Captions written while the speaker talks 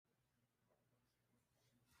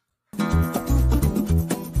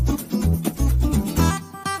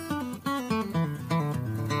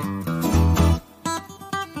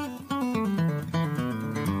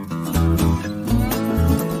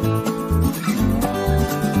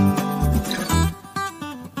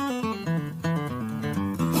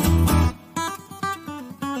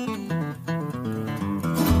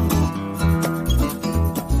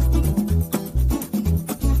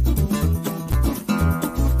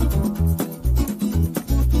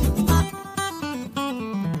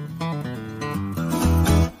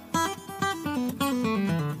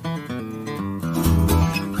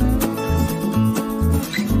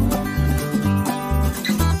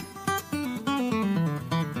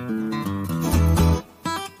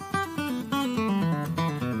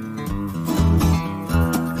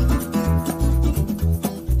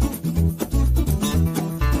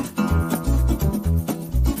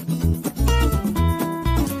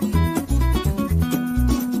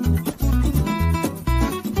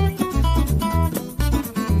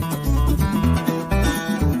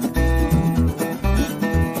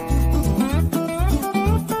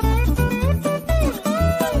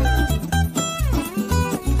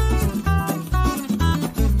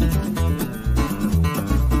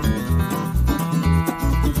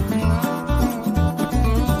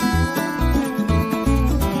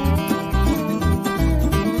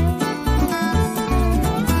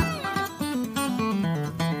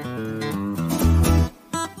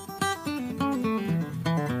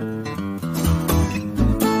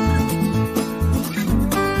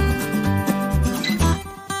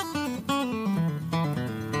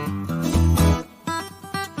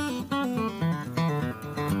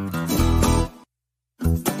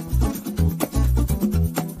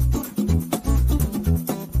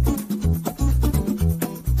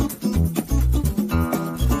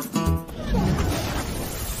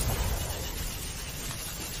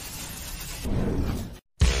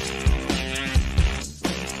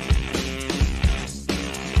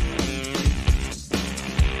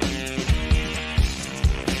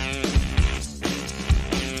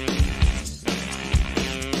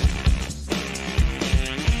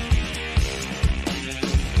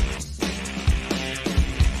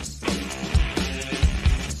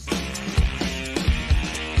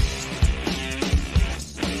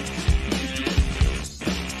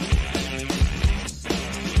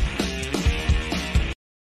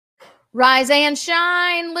Rise and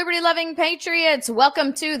shine, liberty-loving patriots.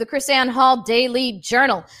 Welcome to the KrisAnne Hall Daily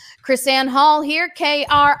Journal. KrisAnne Hall here,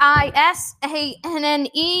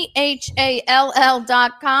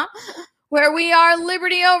 KrisAnnehall.com, where we are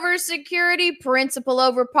liberty over security, principle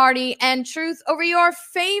over party, and truth over your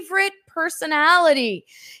favorite personality.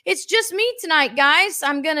 It's just me tonight, guys.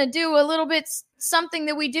 I'm going to do a little bit something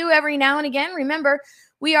that we do every now and again. Remember,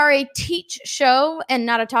 we are a teach show and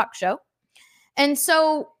not a talk show. And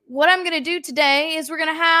so what I'm going to do today is we're going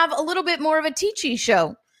to have a little bit more of a teachy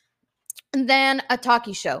show than a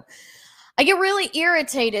talky show. I get really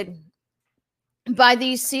irritated by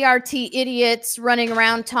these CRT idiots running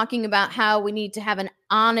around talking about how we need to have an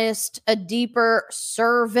honest, a deeper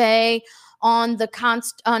survey on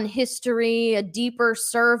on history, a deeper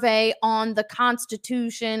survey on the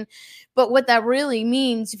Constitution. But what that really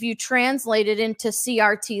means, if you translate it into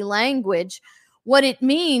CRT language, what it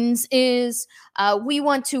means is we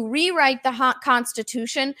want to rewrite the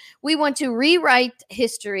Constitution, we want to rewrite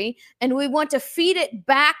history, and we want to feed it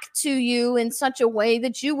back to you in such a way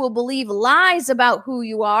that you will believe lies about who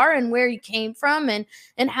you are and where you came from and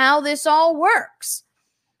how this all works.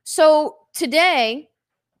 So today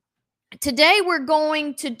we're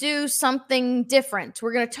going to do something different.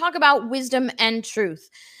 We're going to talk about wisdom and truth.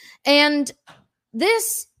 And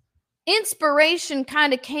this inspiration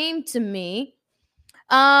kind of came to me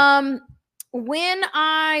when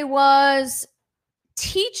I was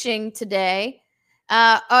teaching today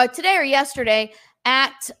or yesterday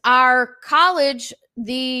at our college,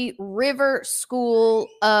 the River School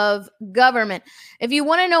of Government. If you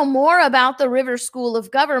want to know more about the River School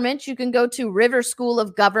of Government, you can go to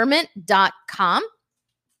riverschoolofgovernment.com.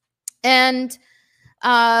 And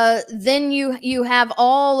then you have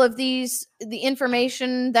all of the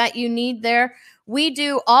information that you need there. We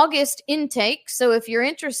do August intake. So if you're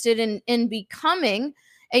interested in becoming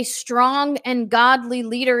a strong and godly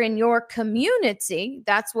leader in your community,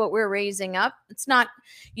 that's what we're raising up. It's not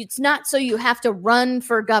so you have to run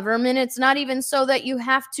for government. It's not even so that you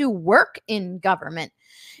have to work in government.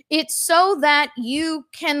 It's so that you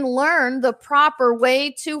can learn the proper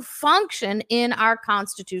way to function in our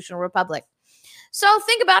constitutional republic. So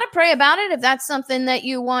think about it, pray about it. If that's something that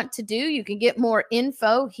you want to do, you can get more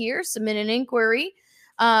info here. Submit an inquiry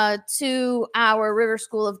to our River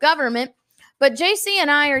School of Government. But JC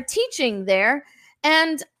and I are teaching there.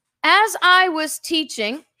 And as I was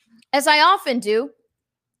teaching, as I often do,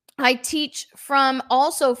 I teach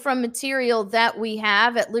also from material that we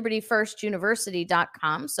have at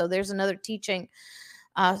libertyfirstuniversity.com. So there's another teaching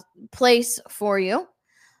place for you.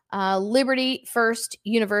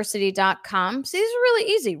 libertyfirstuniversity.com. See, these are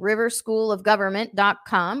really easy.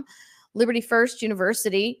 riverschoolofgovernment.com,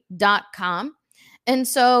 libertyfirstuniversity.com. And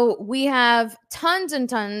so we have tons and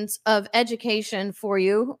tons of education for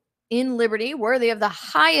you in liberty, worthy of the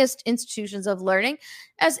highest institutions of learning,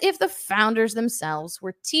 as if the founders themselves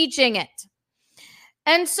were teaching it.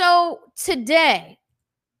 And so today,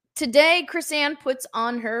 KrisAnne puts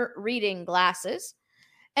on her reading glasses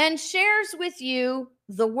and shares with you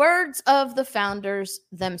the words of the founders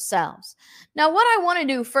themselves. Now, what I want to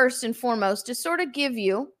do first and foremost is sort of give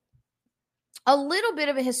you a little bit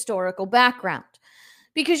of a historical background,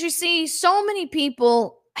 because you see, so many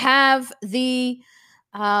people have the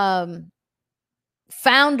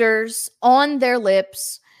founders on their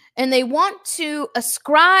lips, and they want to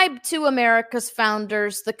ascribe to America's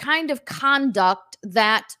founders the kind of conduct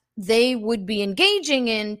that they would be engaging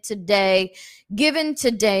in today, given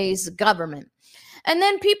today's government. And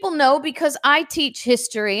then people know, because I teach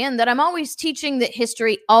history and that I'm always teaching that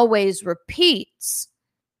history always repeats.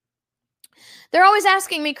 They're always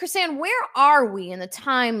asking me, KrisAnne, where are we in the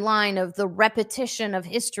timeline of the repetition of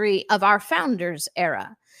history of our founders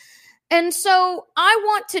era? And so I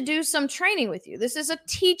want to do some training with you. This is a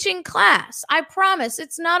teaching class. I promise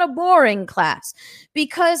it's not a boring class,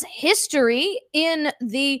 because history in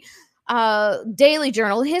the Daily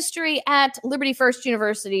Journal, history at Liberty First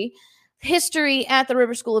University, history at the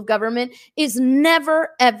River School of Government is never,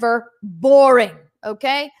 ever boring,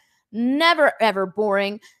 okay? Never, ever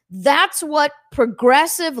boring. That's what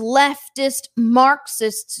progressive leftist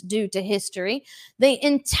Marxists do to history. They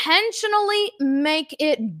intentionally make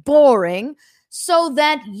it boring so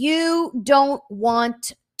that you don't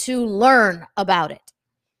want to learn about it.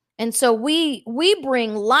 And so we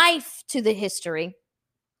bring life to the history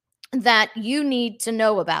that you need to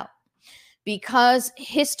know about, because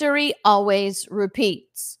history always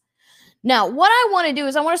repeats. Now, what I want to do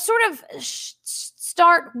is I want to sort of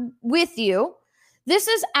start with you. This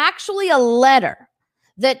is actually a letter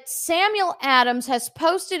that Samuel Adams has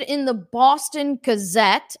posted in the Boston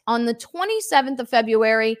Gazette on the 27th of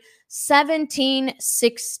February,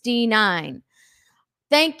 1769.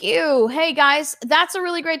 Thank you. Hey, guys, that's a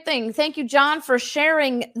really great thing. Thank you, John, for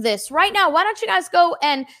sharing this. Right now, why don't you guys go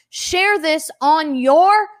and share this on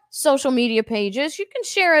your social media pages? You can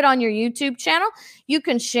share it on your YouTube channel. You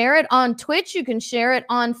can share it on Twitch. You can share it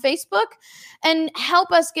on Facebook and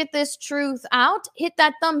help us get this truth out. Hit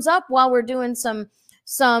that thumbs up while we're doing some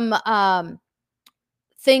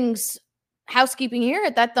things, housekeeping here.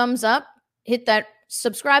 Hit that thumbs up, hit that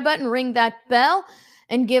subscribe button, ring that bell,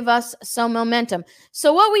 and give us some momentum.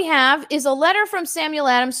 So what we have is a letter from Samuel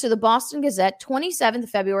Adams to the Boston Gazette, 27th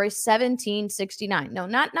February, 1769. No,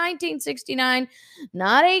 not 1969,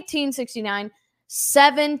 not 1869,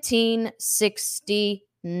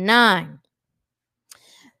 1769.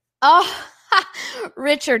 Oh,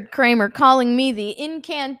 Richard Kramer calling me the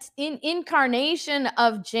incarnation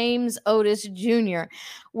of James Otis Jr.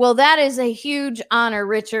 Well, that is a huge honor,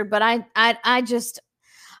 Richard, but I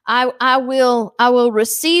will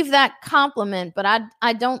receive that compliment, but I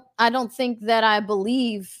don't think that I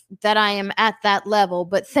believe that I am at that level,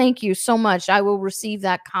 but thank you so much. I will receive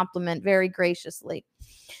that compliment very graciously.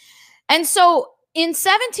 And so in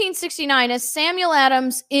 1769, as Samuel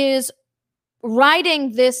Adams is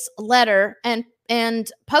writing this letter and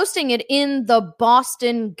posting it in the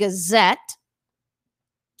Boston Gazette,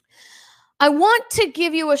 I want to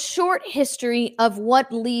give you a short history of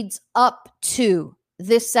what leads up to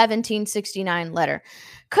this 1769 letter.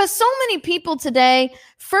 Because so many people today,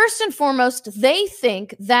 first and foremost, they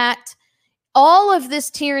think that all of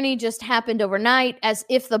this tyranny just happened overnight, as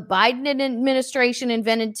if the Biden administration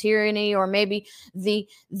invented tyranny, or maybe the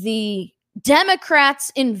Democrats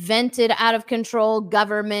invented out of control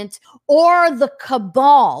government, or the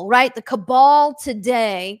cabal, right? The cabal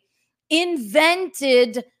today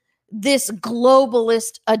invented this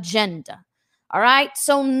globalist agenda. All right.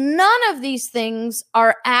 So none of these things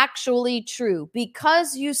are actually true,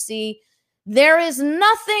 because you see, there is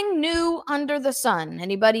nothing new under the sun.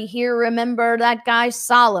 Anybody here remember that guy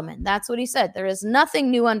Solomon? That's what he said. There is nothing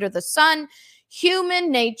new under the sun. Human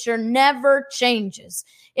nature never changes.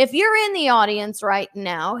 If you're in the audience right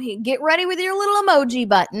now, get ready with your little emoji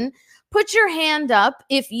button. Put your hand up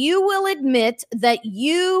if you will admit that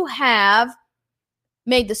you have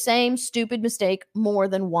made the same stupid mistake more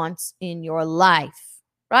than once in your life,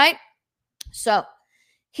 right? So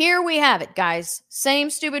here we have it, guys. Same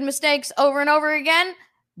stupid mistakes over and over again.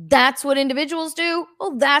 That's what individuals do.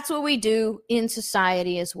 Well, that's what we do in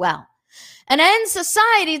society as well. And in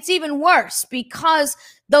society, it's even worse, because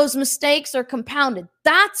those mistakes are compounded.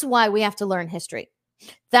 That's why we have to learn history.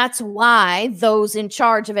 That's why those in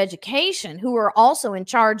charge of education, who are also in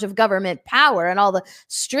charge of government power and all the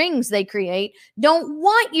strings they create, don't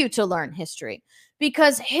want you to learn history,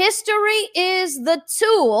 because history is the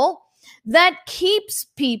tool that keeps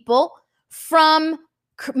people from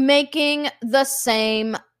making the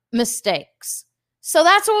same mistakes. So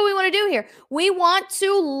that's what we want to do here. We want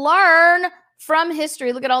to learn from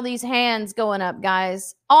history. Look at all these hands going up,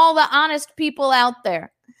 guys. All the honest people out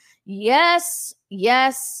there. Yes,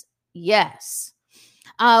 yes, yes.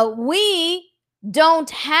 We don't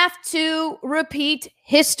have to repeat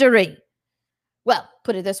history. Well,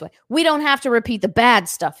 put it this way. We don't have to repeat the bad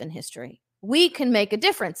stuff in history. We can make a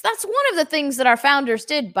difference. That's one of the things that our founders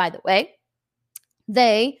did, by the way.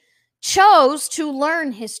 They chose to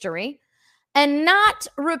learn history and not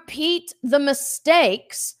repeat the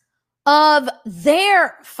mistakes of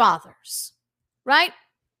their fathers, right?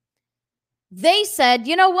 They said,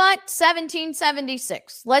 you know what,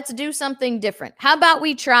 1776, let's do something different. How about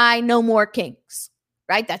we try no more kings,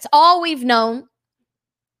 right? That's all we've known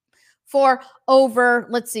for over,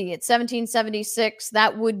 let's see, it's 1776.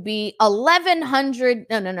 That would be 900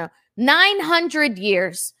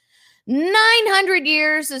 years. 900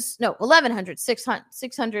 years is, no, 1100,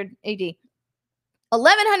 600 AD.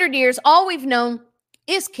 1100 years, all we've known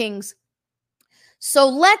is kings. So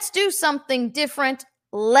let's do something different.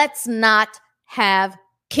 Let's not have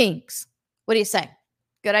kings. What do you say?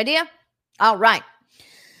 Good idea? All right.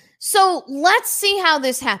 So let's see how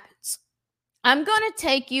this happens. I'm going to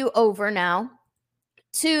take you over now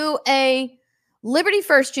to a Liberty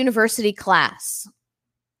First University class.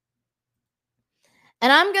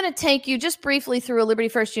 And I'm going to take you just briefly through a Liberty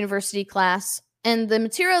First University class and the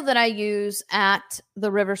material that I use at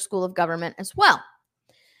the Rivers School of Government as well.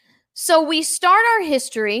 So we start our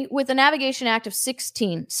history with the Navigation Act of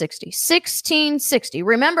 1660. 1660.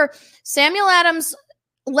 Remember, Samuel Adams'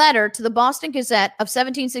 letter to the Boston Gazette of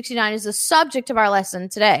 1769 is the subject of our lesson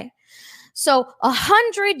today. So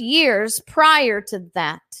 100 years prior to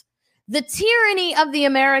that, the tyranny of the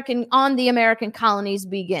American colonies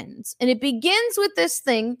begins. And it begins with this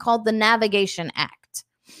thing called the Navigation Act.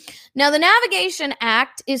 Now, the Navigation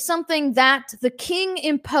Act is something that the king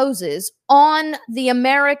imposes on the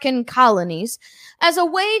American colonies as a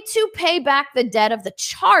way to pay back the debt of the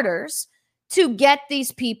charters to get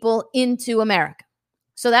these people into America.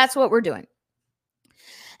 So that's what we're doing.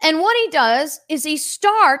 And what he does is he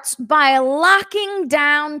starts by locking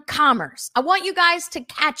down commerce. I want you guys to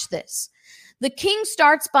catch this. The king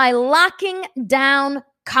starts by locking down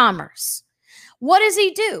commerce. What does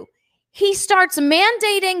he do? He starts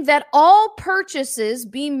mandating that all purchases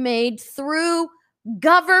be made through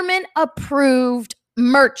government-approved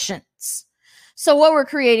merchants. So what we're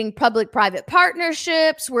creating public-private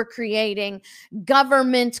partnerships, we're creating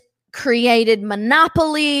government-created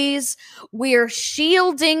monopolies, we're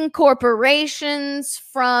shielding corporations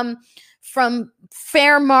from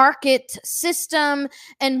fair market system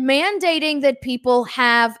and mandating that people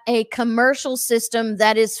have a commercial system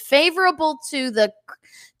that is favorable to the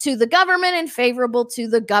government and favorable to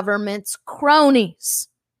the government's cronies.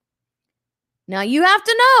 Now, you have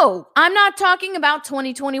to know, I'm not talking about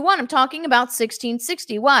 2021. I'm talking about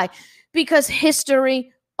 1660. Why? Because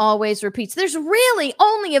history always repeats. There's really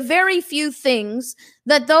only a very few things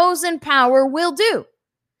that those in power will do.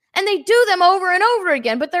 And they do them over and over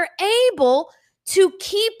again, but they're able to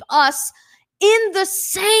keep us in the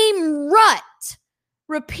same rut,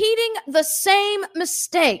 repeating the same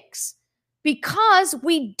mistakes, because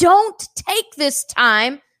we don't take this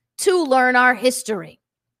time to learn our history.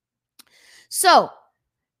 So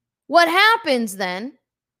what happens then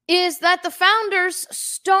is that the founders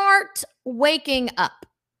start waking up,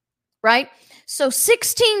 right? So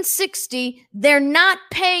 1660, they're not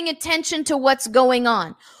paying attention to what's going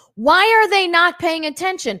on. Why are they not paying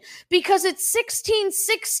attention? Because it's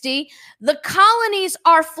 1660, the colonies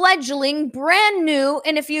are fledgling, brand new,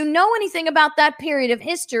 and if you know anything about that period of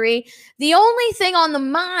history, the only thing on the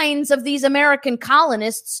minds of these American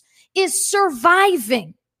colonists is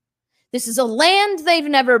surviving. This is a land they've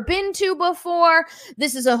never been to before.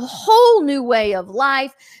 This is a whole new way of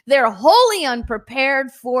life. They're wholly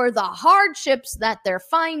unprepared for the hardships that they're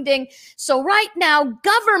finding. So right now,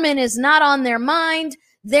 government is not on their mind.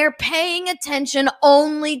 They're paying attention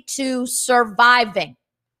only to surviving.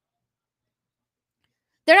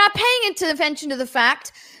 They're not paying attention to the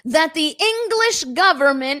fact that the English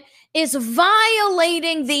government is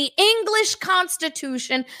violating the English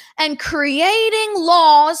Constitution and creating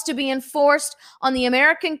laws to be enforced on the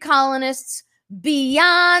American colonists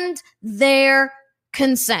beyond their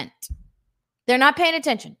consent. They're not paying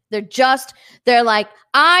attention. They're like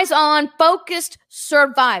eyes on, focused,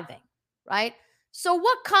 surviving, right? So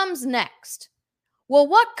what comes next? Well,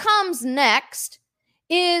 what comes next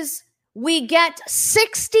is we get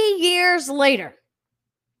 60 years later.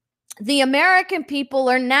 The American people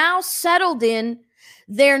are now settled in.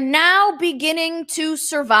 They're now beginning to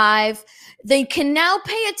survive. They can now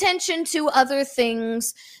pay attention to other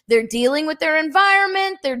things. They're dealing with their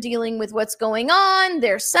environment. They're dealing with what's going on.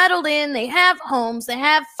 They're settled in. They have homes. They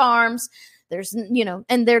have farms.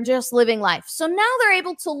 And they're just living life. So now they're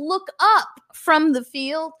able to look up from the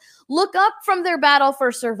field, look up from their battle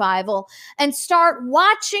for survival, and start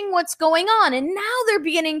watching what's going on. And now they're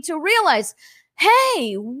beginning to realize,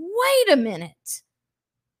 hey, wait a minute.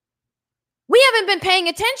 We haven't been paying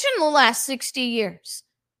attention in the last 60 years.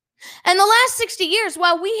 And the last 60 years,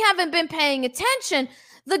 while we haven't been paying attention,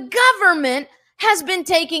 the government has been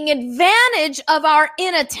taking advantage of our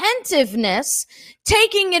inattentiveness,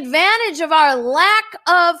 taking advantage of our lack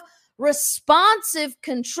of responsive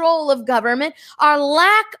control of government, our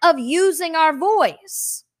lack of using our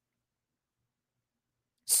voice.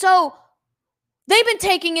 So they've been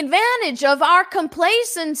taking advantage of our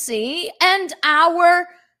complacency and our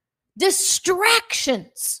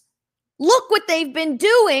distractions. Look what they've been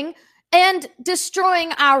doing and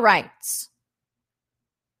destroying our rights.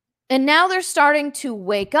 And now they're starting to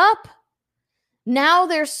wake up. Now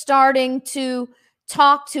they're starting to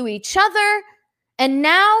talk to each other. And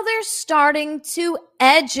now they're starting to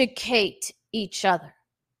educate each other.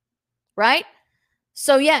 Right?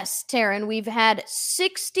 So yes, Taryn, we've had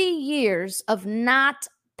 60 years of not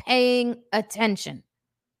paying attention.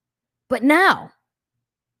 But now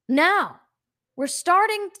we're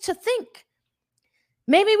starting to think.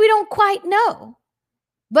 Maybe we don't quite know,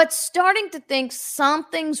 but starting to think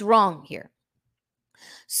something's wrong here.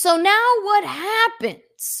 So now what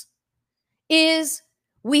happens is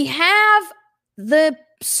we have the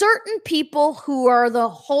certain people who are the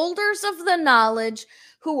holders of the knowledge,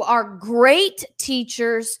 who are great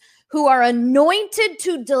teachers, who are anointed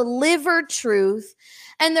to deliver truth,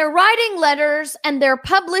 and they're writing letters and they're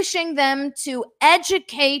publishing them to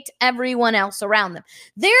educate everyone else around them.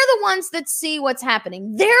 They're the ones that see what's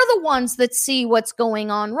happening. They're the ones that see what's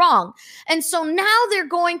going on wrong. And so now they're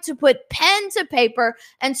going to put pen to paper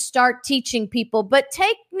and start teaching people. But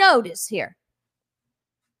take notice here.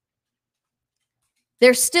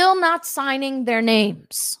 They're still not signing their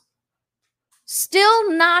names.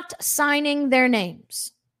 Still not signing their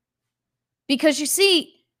names. Because you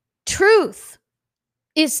see, truth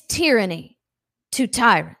is tyranny to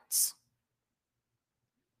tyrants.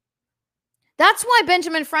 That's why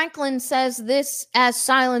Benjamin Franklin says this as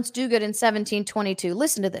Silence Dogood in 1722.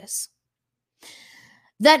 Listen to this.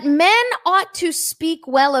 That men ought to speak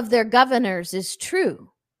well of their governors is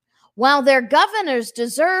true, while their governors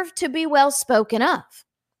deserve to be well spoken of.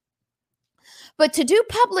 But to do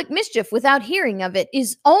public mischief without hearing of it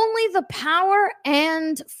is only the power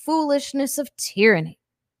and foolishness of tyranny.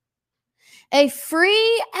 A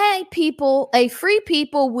free people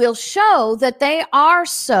will show that they are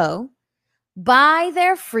so by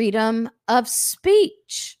their freedom of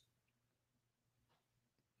speech.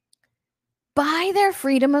 By their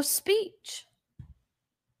freedom of speech.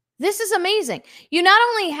 This is amazing. You not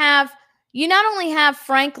only have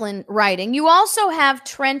Franklin writing, you also have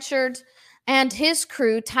Trenchard and his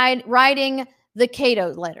crew writing the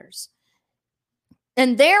Cato letters.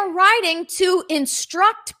 And they're writing to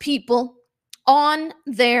instruct people on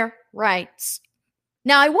their rights.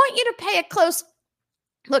 Now, I want you to pay a close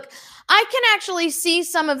look. I can actually see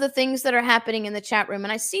some of the things that are happening in the chat room,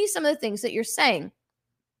 and I see some of the things that you're saying.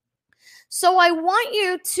 So I want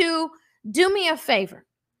you to do me a favor.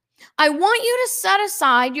 I want you to set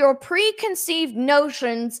aside your preconceived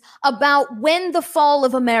notions about when the fall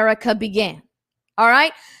of America began. All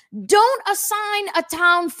right? Don't assign a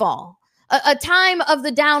downfall, a time of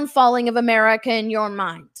the downfalling of America in your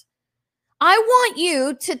mind. I want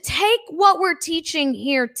you to take what we're teaching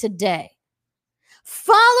here today,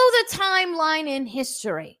 follow the timeline in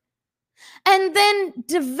history, and then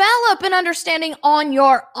develop an understanding on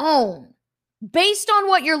your own based on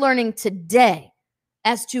what you're learning today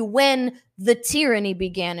as to when the tyranny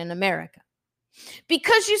began in America.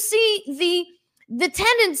 Because you see, the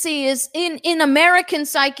tendency is in American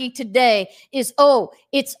psyche today is,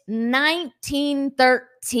 it's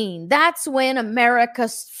 1913. That's when America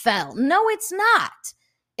fell. No, it's not.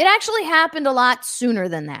 It actually happened a lot sooner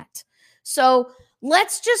than that. So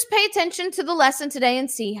let's just pay attention to the lesson today and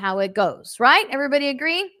see how it goes, right? Everybody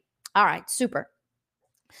agree? All right, super.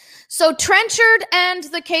 So Trenchard and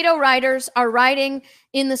the Cato writers are writing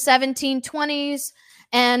in the 1720s,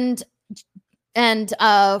 and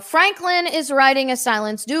Franklin is writing a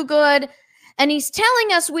Silence Dogood, and he's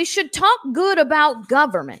telling us we should talk good about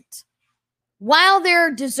government while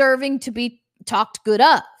they're deserving to be talked good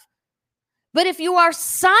of. But if you are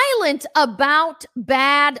silent about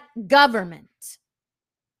bad government,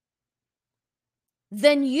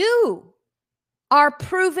 then you are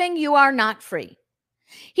proving you are not free.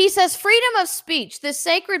 He says, freedom of speech, this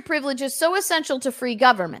sacred privilege is so essential to free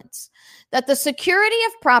governments that the security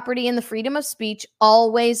of property and the freedom of speech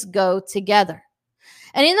always go together.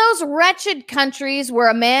 And in those wretched countries where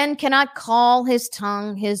a man cannot call his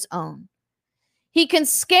tongue his own, he can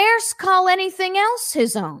scarce call anything else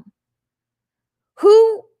his own.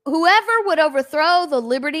 Whoever would overthrow the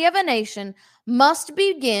liberty of a nation must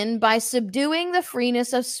begin by subduing the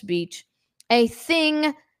freeness of speech, a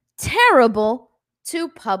thing terrible to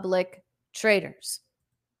public traitors.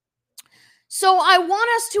 So I want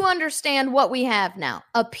us to understand what we have now.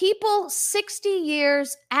 A people 60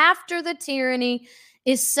 years after the tyranny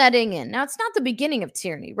is setting in. Now, it's not the beginning of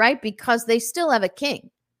tyranny, right? Because they still have a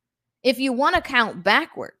king. If you want to count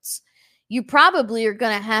backwards, you probably are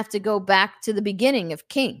going to have to go back to the beginning of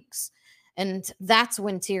kings. And that's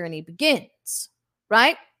when tyranny begins,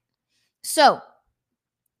 right? So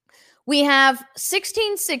we have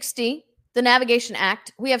 1660, the Navigation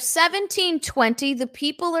Act. We have 1720. The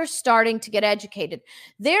people are starting to get educated.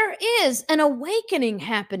 There is an awakening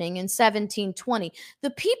happening in 1720.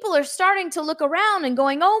 The people are starting to look around and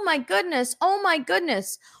going, oh my goodness,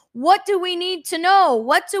 what do we need to know?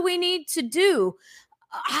 What do we need to do?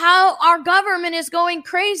 How our government is going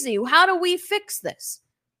crazy. How do we fix this?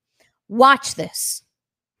 Watch this.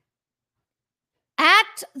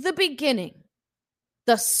 At the beginning,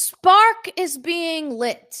 the spark is being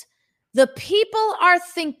lit. The people are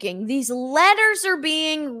thinking. These letters are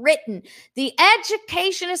being written. The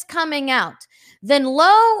education is coming out. Then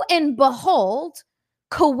lo and behold,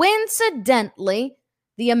 coincidentally,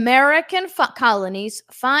 the American colonies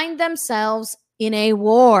find themselves in a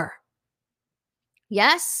war.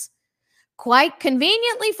 Yes, quite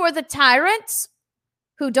conveniently for the tyrants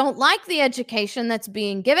who don't like the education that's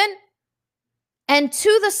being given, and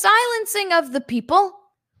to the silencing of the people,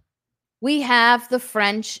 we have the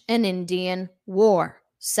French and Indian War,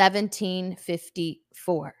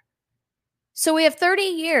 1754. So we have 30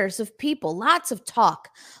 years of people, lots of talk,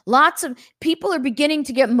 lots of people are beginning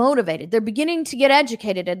to get motivated. They're beginning to get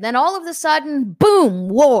educated. And then all of a sudden, boom,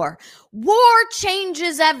 war. War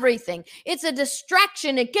changes everything. It's a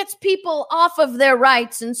distraction. It gets people off of their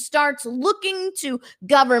rights and starts looking to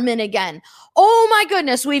government again. Oh my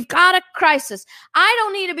goodness, we've got a crisis. I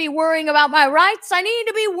don't need to be worrying about my rights. I need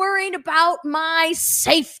to be worried about my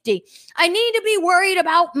safety. I need to be worried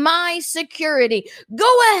about my security.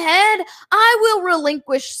 Go ahead. I will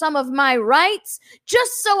relinquish some of my rights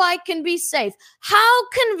just so I can be safe. How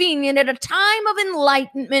convenient at a time of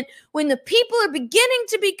enlightenment when the people are beginning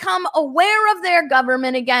to become aware of their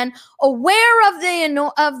government again, aware of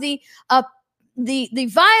the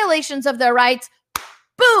violations of their rights.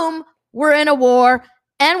 Boom, we're in a war,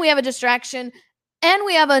 and we have a distraction, and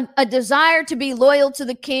we have a desire to be loyal to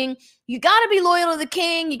the king. You got to be loyal to the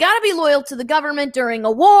king. You got to be loyal to the government during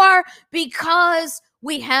a war because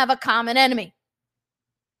we have a common enemy.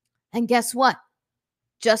 And guess what?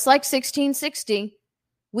 Just like 1660,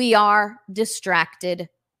 we are distracted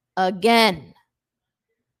again.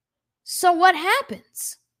 So what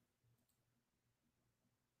happens?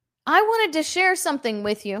 I wanted to share something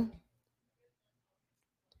with you.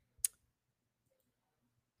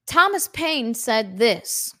 Thomas Paine said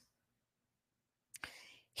this.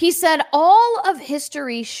 He said, all of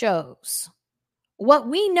history shows what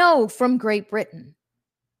we know from Great Britain,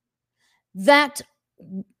 that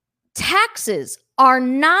taxes are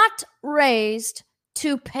not raised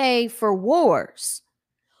to pay for wars.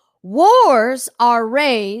 Wars are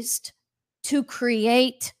raised to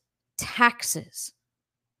create taxes.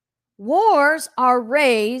 Wars are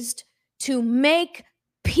raised to make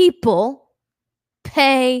people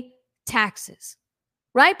pay taxes,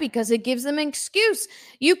 right? Because it gives them an excuse.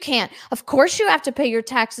 You can't. Of course, you have to pay your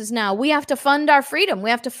taxes now. We have to fund our freedom. We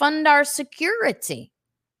have to fund our security.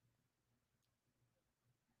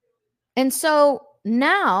 And so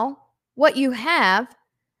now what you have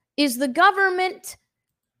is the government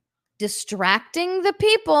distracting the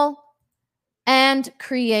people and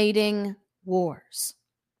creating wars.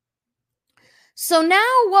 So now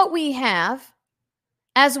what we have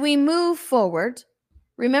as we move forward,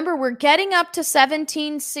 remember we're getting up to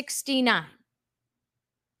 1769.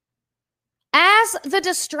 As the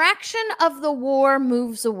distraction of the war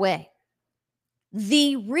moves away,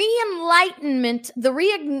 the re-enlightenment,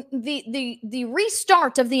 the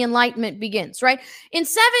restart of the Enlightenment begins, right? In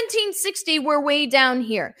 1760, we're way down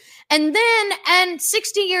here. And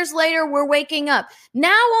 60 years later, we're waking up.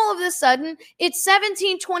 Now, all of a sudden, it's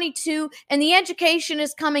 1722, and the education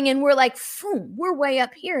is coming, and we're like, boom, we're way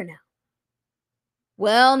up here now.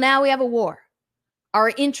 Well, now we have a war.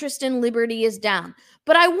 Our interest in liberty is down.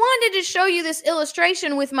 But I wanted to show you this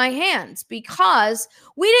illustration with my hands because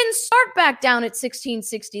we didn't start back down at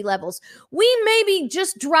 1660 levels. We maybe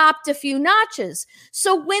just dropped a few notches.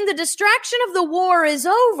 So when the distraction of the war is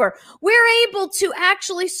over, we're able to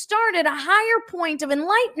actually start at a higher point of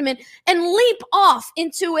enlightenment and leap off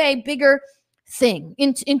into a bigger thing,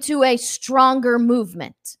 into a stronger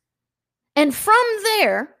movement. And from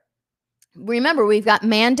there, remember, we've got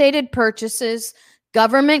mandated purchases,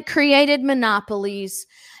 government-created monopolies,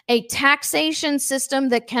 a taxation system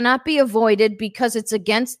that cannot be avoided because it's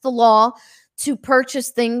against the law to purchase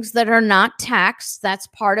things that are not taxed. That's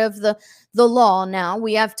part of the law now.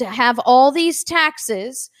 We have to have all these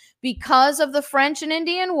taxes because of the French and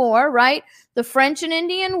Indian War, right? The French and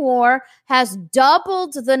Indian War has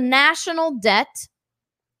doubled the national debt.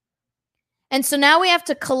 And so now we have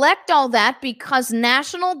to collect all that because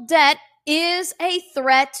national debt is a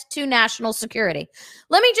threat to national security.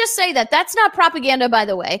 Let me just say that that's not propaganda, by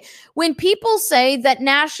the way. When people say that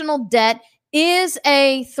national debt is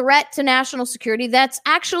a threat to national security, that's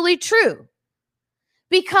actually true.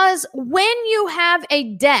 Because when you have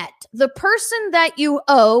a debt, the person that you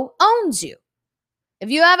owe owns you. If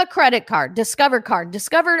you have a credit card, Discover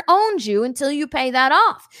owns you until you pay that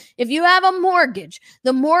off. If you have a mortgage,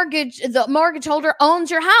 the mortgage holder owns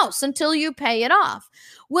your house until you pay it off.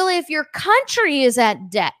 Well, if your country is at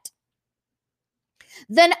debt,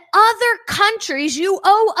 then you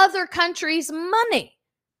owe other countries money.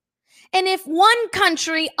 And if one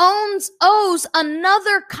country owes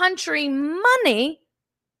another country money,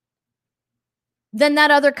 then that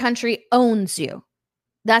other country owns you.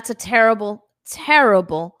 That's a terrible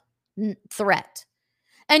threat.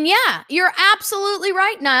 And yeah, you're absolutely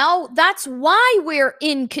right, Niall. That's why we're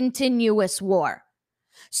in continuous war.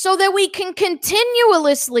 So that we can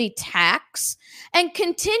continuously tax and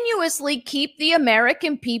continuously keep the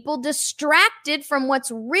American people distracted from what's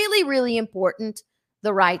really, really important,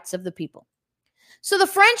 the rights of the people. So the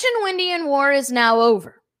French and Indian War is now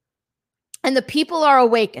over, and the people are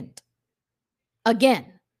awakened again,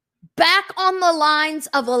 back on the lines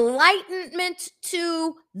of enlightenment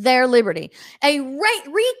to their liberty, a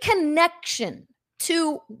reconnection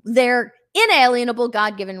to their inalienable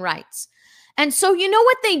God-given rights. And so you know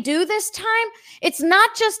what they do this time? It's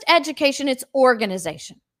not just education, it's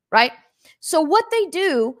organization, right? So what they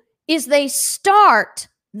do is they start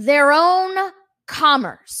their own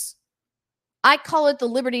commerce. I call it the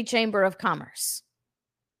Liberty Chamber of Commerce.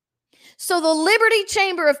 So the Liberty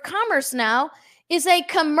Chamber of Commerce now is a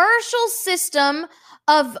commercial system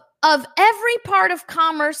of every part of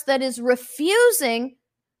commerce that is refusing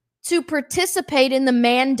to participate in the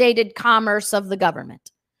mandated commerce of the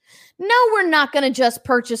government. No, we're not going to just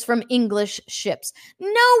purchase from English ships.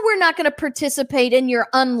 No, we're not going to participate in your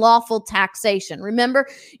unlawful taxation. Remember,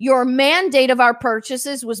 your mandate of our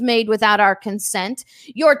purchases was made without our consent.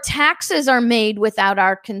 Your taxes are made without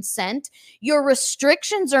our consent. Your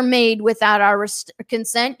restrictions are made without our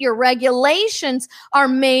consent. Your regulations are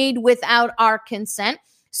made without our consent.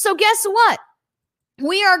 So guess what?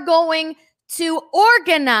 We are going to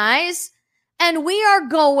organize, and we are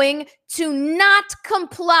going to not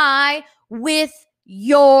comply with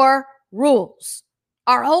your rules.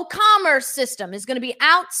 Our whole commerce system is going to be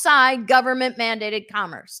outside government mandated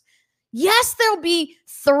commerce. Yes, there'll be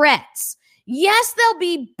threats. Yes, there'll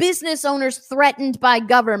be business owners threatened by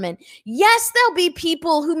government. Yes, there'll be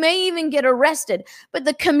people who may even get arrested. But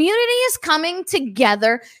the community is coming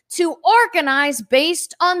together to organize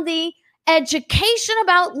based on the education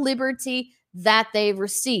about liberty that they've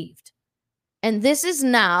received. And this is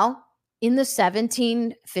now in the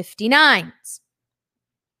 1759s.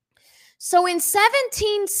 So in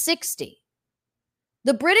 1760,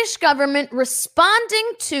 the British government,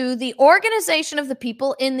 responding to the organization of the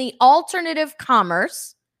people in the alternative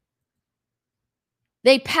commerce,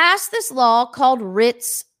 they passed this law called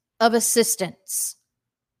Writs of Assistance.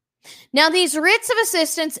 Now, these writs of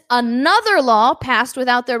assistance, another law passed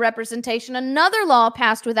without their representation, another law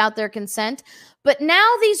passed without their consent, but now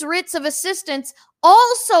these writs of assistance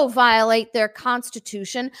also violate their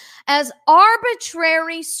constitution as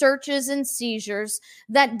arbitrary searches and seizures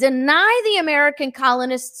that deny the American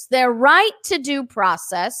colonists their right to due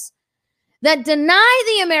process, that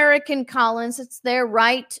deny the American colonists their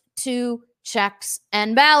right to checks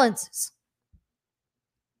and balances.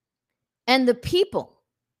 And the people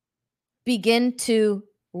begin to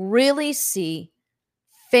really see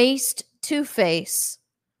face to face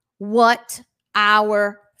what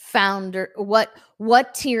our founder, what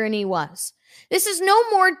tyranny was. This is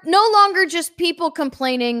no longer just people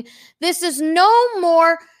complaining. This is no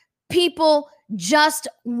more people just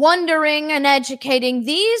wondering and educating.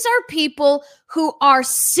 These are people who are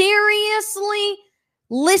seriously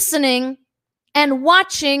listening and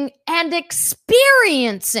watching and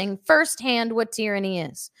experiencing firsthand what tyranny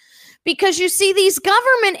is. Because you see, these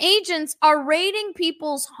government agents are raiding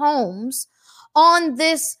people's homes on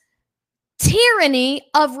this tyranny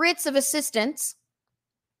of writs of assistance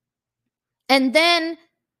and then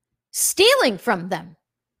stealing from them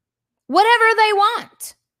whatever they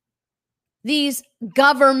want. These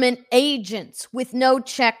government agents with no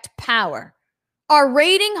checked power are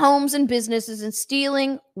raiding homes and businesses and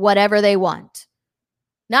stealing whatever they want.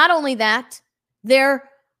 Not only that, they're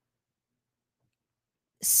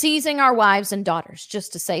seizing our wives and daughters,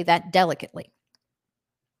 just to say that delicately.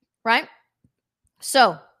 Right? So,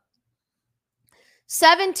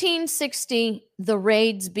 1760, the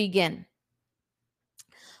raids begin.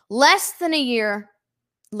 Less than a year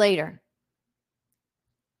later.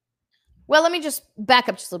 Well, let me just back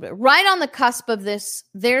up just a little bit. Right on the cusp of this,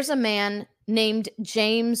 there's a man named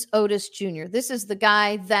James Otis Jr. This is the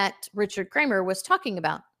guy that Richard Kramer was talking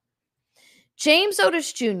about. James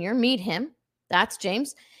Otis Jr., meet him. That's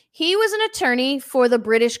James. He was an attorney for the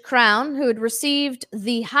British Crown who had received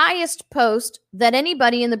the highest post that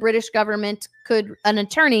anybody in the British government an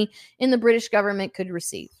attorney in the British government could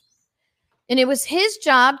receive. And it was his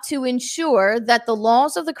job to ensure that the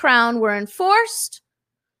laws of the Crown were enforced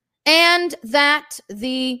and that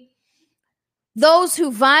those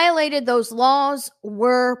who violated those laws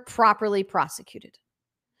were properly prosecuted.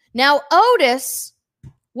 Now, Otis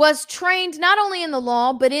was trained not only in the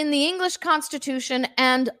law, but in the English Constitution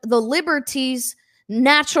and the liberties,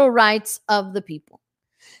 natural rights of the people.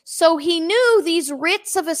 So he knew these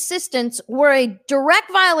writs of assistance were a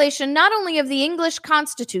direct violation not only of the English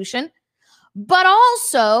Constitution, but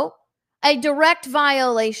also a direct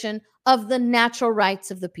violation of the natural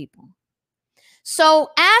rights of the people. So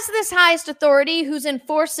as this highest authority who's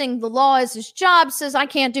enforcing the law as his job says, I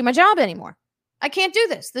can't do my job anymore. I can't do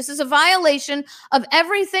this. This is a violation of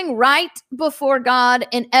everything right before God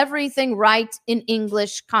and everything right in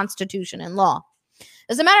English Constitution and law.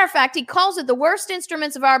 As a matter of fact, he calls it the worst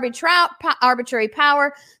instruments of arbitrary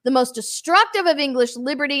power, the most destructive of English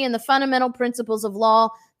liberty and the fundamental principles of law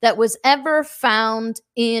that was ever found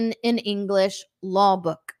in an English law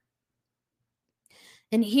book.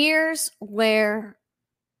 And here's where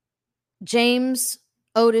James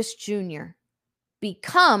Otis Jr.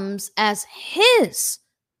 becomes, as his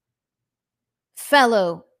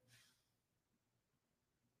fellow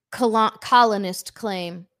colonist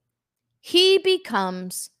claim, he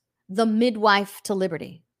becomes the midwife to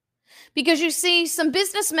liberty. Because you see, some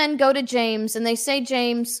businessmen go to James and they say,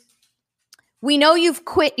 James, we know you've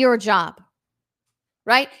quit your job,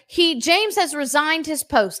 right? James has resigned his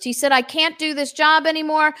post. He said, I can't do this job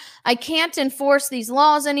anymore. I can't enforce these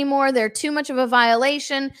laws anymore. They're too much of a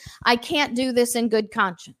violation. I can't do this in good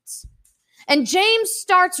conscience. And James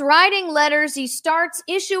starts writing letters. He starts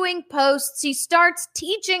issuing posts. He starts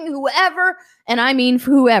teaching whoever, and I mean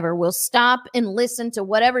whoever, will stop and listen to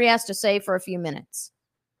whatever he has to say for a few minutes.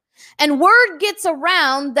 And word gets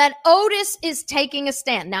around that Otis is taking a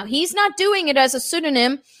stand. Now, he's not doing it as a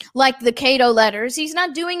pseudonym like the Cato letters. He's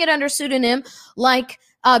not doing it under pseudonym like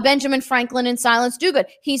Benjamin Franklin and Silas Dogood.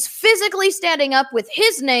 He's physically standing up with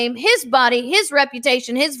his name, his body, his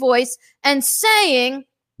reputation, his voice, and saying,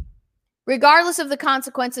 regardless of the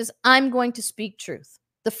consequences, I'm going to speak truth.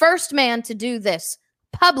 The first man to do this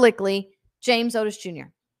publicly, James Otis Jr.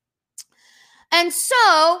 And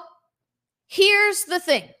so, here's the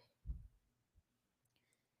thing.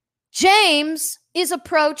 James is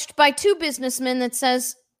approached by two businessmen that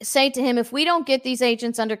say to him, if we don't get these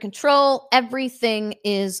agents under control, everything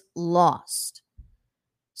is lost.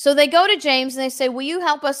 So they go to James and they say, will you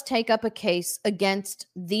help us take up a case against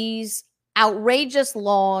these outrageous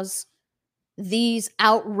laws, these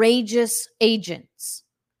outrageous agents?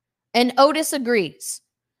 And Otis agrees.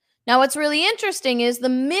 Now, what's really interesting is the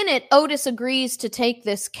minute Otis agrees to take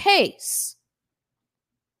this case,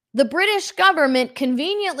 the British government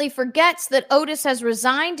conveniently forgets that Otis has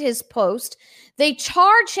resigned his post. They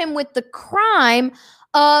charge him with the crime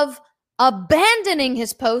of abandoning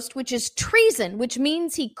his post, which is treason, which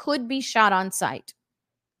means he could be shot on sight.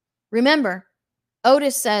 Remember,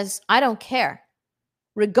 Otis says, I don't care.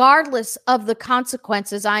 Regardless of the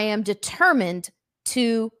consequences, I am determined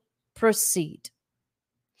to proceed.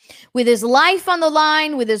 With his life on the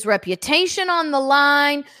line, with his reputation on the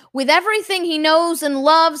line, with everything he knows and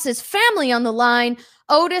loves, his family on the line,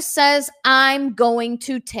 Otis says, I'm going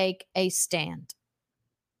to take a stand.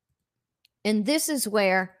 And this is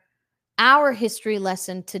where our history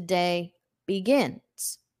lesson today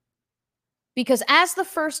begins. Because as the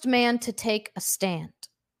first man to take a stand,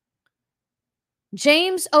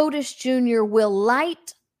 James Otis Jr. will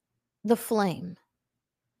light the flame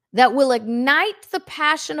that will ignite the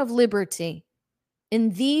passion of liberty in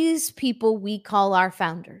these people we call our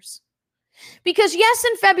founders. Because yes,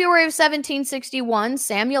 in February of 1761,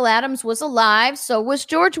 Samuel Adams was alive, so was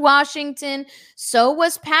George Washington, so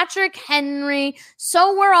was Patrick Henry,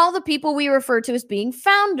 so were all the people we refer to as being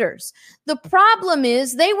founders. The problem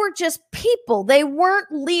is they were just people. They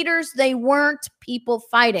weren't leaders. They weren't people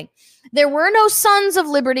fighting. There were no Sons of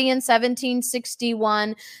Liberty in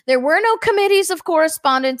 1761. There were no committees of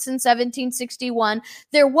correspondence in 1761.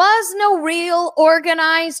 There was no real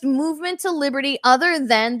organized movement to liberty other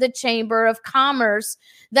than the Chamber of Commerce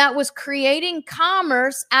that was creating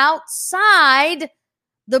commerce outside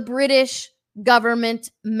the British government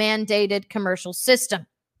mandated commercial system.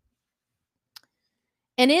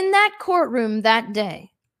 And in that courtroom that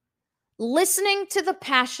day, listening to the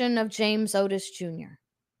passion of James Otis Jr.,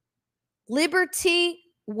 liberty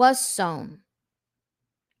was sown,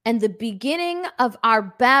 and the beginning of our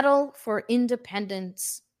battle for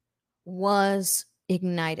independence was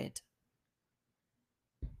ignited.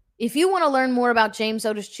 If you want to learn more about James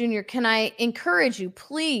Otis Jr., can I encourage you,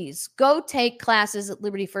 please go take classes at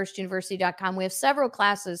libertyfirstuniversity.com. We have several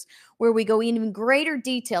classes where we go in even greater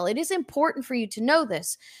detail. It is important for you to know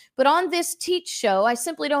this, but on this Teach Show, I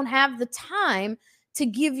simply don't have the time to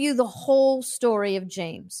give you the whole story of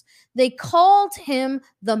James. They called him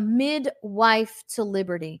the midwife to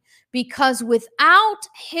liberty because without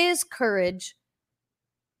his courage,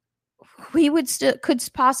 we could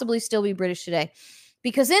possibly still be British today.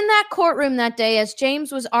 Because in that courtroom that day, as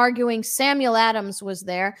James was arguing, Samuel Adams was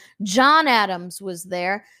there, John Adams was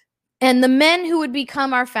there, and the men who would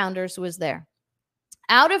become our founders was there.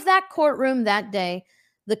 Out of that courtroom that day,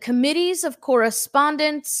 the committees of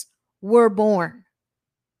correspondence were born.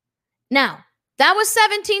 Now, that was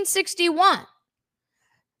 1761.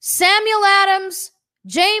 Samuel Adams,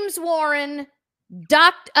 James Warren,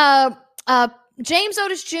 James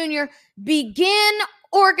Otis Jr. begin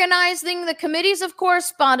organizing the committees of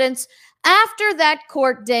correspondence after that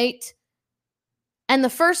court date, and the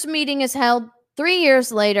first meeting is held 3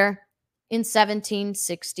 years later in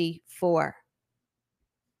 1764.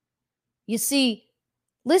 You see,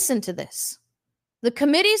 listen to this. The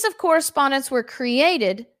committees of correspondence were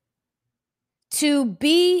created to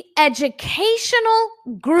be educational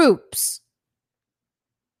groups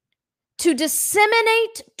to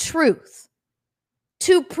disseminate truth,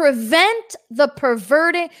 to prevent the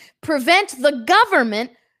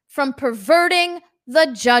government from perverting the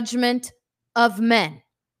judgment of men.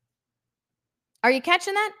 Are you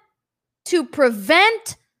catching that? To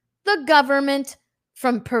prevent the government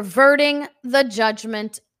from perverting the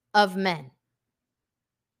judgment of men.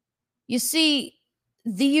 You see,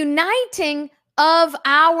 the uniting of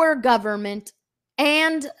our government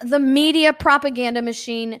and the media propaganda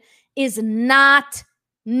machine is not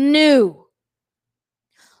new.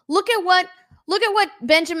 Look at what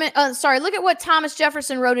Thomas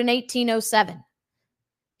Jefferson wrote in 1807.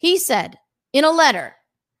 He said in a letter,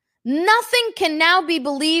 "Nothing can now be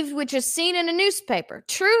believed which is seen in a newspaper.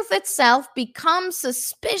 Truth itself becomes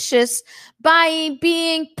suspicious by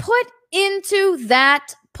being put into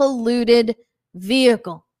that polluted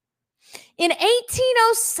vehicle." In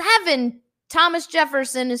 1807, Thomas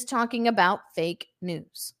Jefferson is talking about fake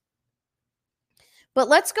news. But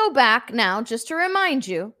let's go back now just to remind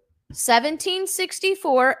you,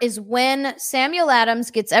 1764 is when Samuel Adams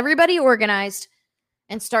gets everybody organized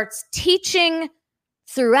and starts teaching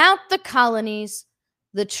throughout the colonies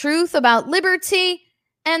the truth about liberty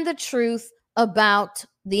and the truth about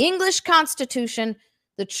the English Constitution,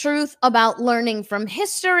 the truth about learning from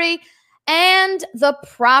history, and the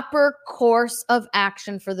proper course of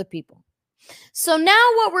action for the people. So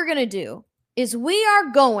now what we're going to do is we are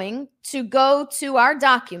going to go to our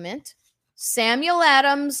document, Samuel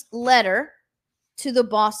Adams' letter to the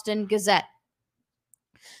Boston Gazette.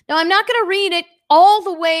 Now, I'm not going to read it all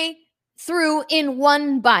the way through in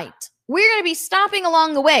one bite. We're going to be stopping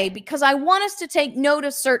along the way because I want us to take note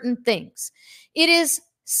of certain things. It is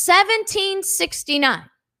 1769.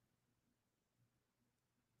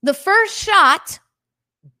 The first shot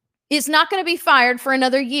is not going to be fired for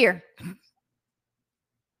another year.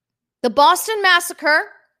 The Boston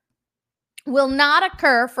Massacre will not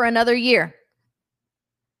occur for another year.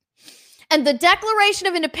 And the Declaration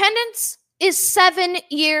of Independence is 7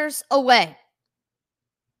 years away.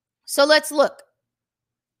 So let's look.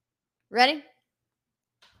 Ready?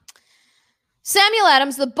 Samuel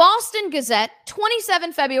Adams, the Boston Gazette,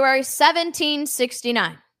 27 February,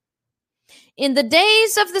 1769. In the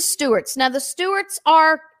days of the Stuarts. Now, the Stuarts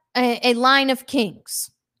are a line of kings.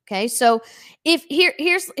 Okay, so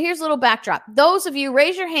here's a little backdrop. Those of you,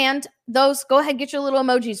 raise your hand. Those, go ahead, get your little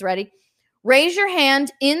emojis ready. Raise your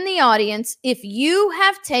hand in the audience if you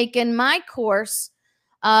have taken my course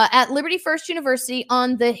at Liberty First University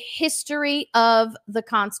on the history of the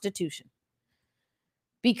Constitution.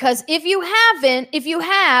 Because if you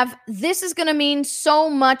have, this is going to mean so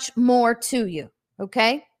much more to you,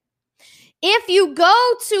 okay? If you go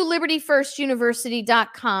to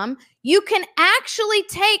libertyfirstuniversity.com, you can actually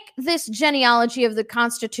take this genealogy of the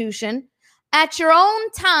Constitution at your own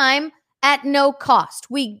time at no cost.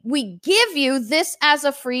 We give you this as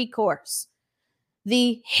a free course.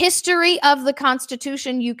 The history of the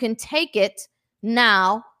Constitution, you can take it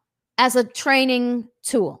now as a training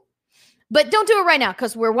tool. But don't do it right now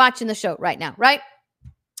because we're watching the show right now, right?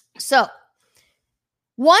 So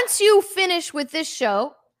once you finish with this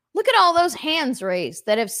show, look at all those hands raised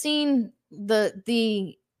that have seen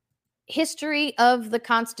the history of the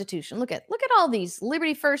Constitution. Look at all these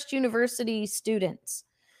Liberty First University students.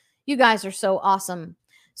 You guys are so awesome.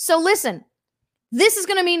 So listen, this is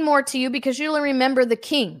going to mean more to you because you'll remember the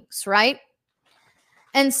kings, right?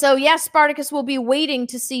 And so, yes, Spartacus will be waiting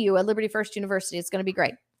to see you at Liberty First University. It's going to be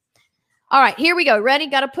great. All right, here we go. Ready?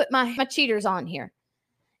 Got to put my cheaters on here.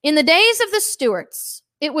 In the days of the Stuarts,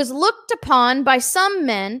 it was looked upon by some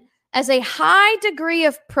men as a high degree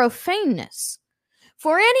of profaneness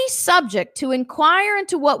for any subject to inquire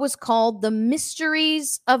into what was called the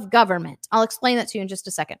mysteries of government. I'll explain that to you in just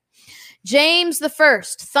a second. James I,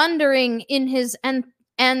 thundering in his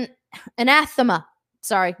anathema,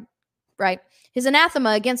 his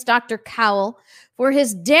anathema against Dr. Cowell for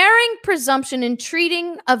his daring presumption in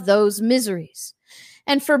treating of those miseries,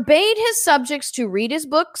 and forbade his subjects to read his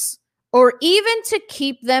books or even to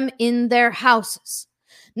keep them in their houses.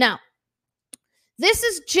 Now, this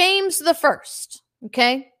is James the First,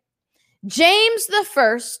 okay? James the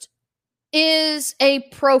First is a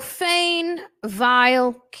profane,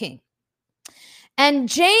 vile king. And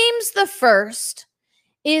James the First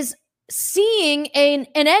is seeing an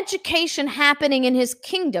education happening in his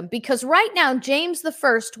kingdom, because right now James the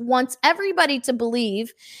First wants everybody to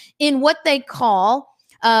believe in what they call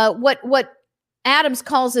what Adams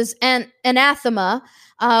calls as an anathema,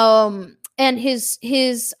 and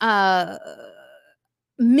his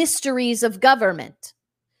mysteries of government.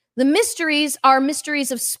 The mysteries are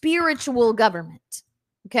mysteries of spiritual government.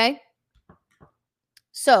 Okay,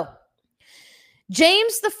 so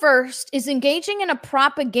James the First is engaging in a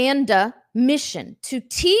propaganda mission to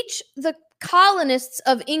teach the colonists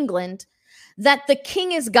of England that the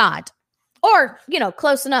king is God, or,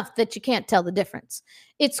 close enough that you can't tell the difference.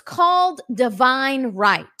 It's called divine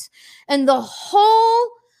right. And the whole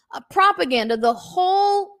propaganda, the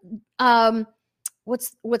whole,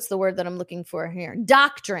 what's the word that I'm looking for here?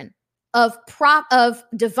 Doctrine of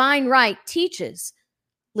divine right teaches,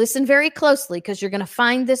 listen very closely because you're going to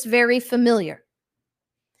find this very familiar.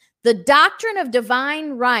 The doctrine of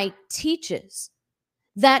divine right teaches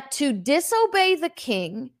that to disobey the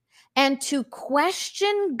king and to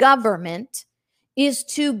question government is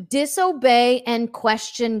to disobey and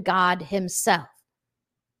question God himself.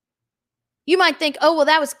 You might think, oh, well,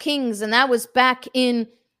 that was kings and that was back in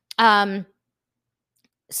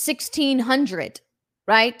 1600,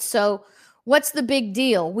 right? So what's the big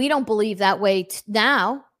deal? We don't believe that way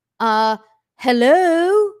now.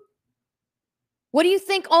 Hello? What do you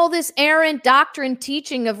think all this errant doctrine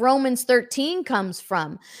teaching of Romans 13 comes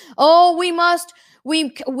from? Oh, we must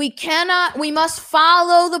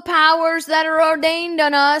follow the powers that are ordained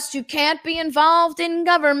on us. You can't be involved in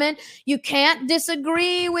government. You can't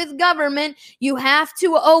disagree with government. You have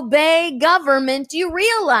to obey government. Do you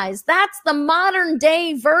realize that's the modern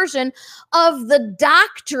day version of the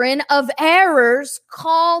doctrine of errors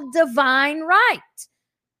called divine right?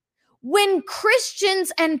 When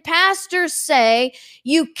Christians and pastors say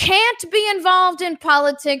you can't be involved in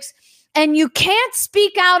politics and you can't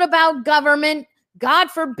speak out about government, God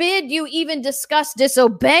forbid you even discuss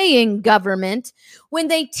disobeying government, when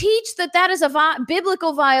they teach that is a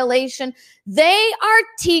biblical violation, they are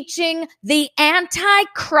teaching the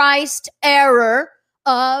Antichrist error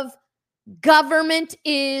of government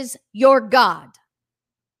is your God.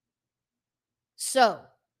 So,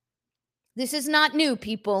 this is not new,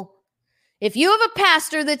 people. If you have a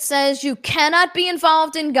pastor that says you cannot be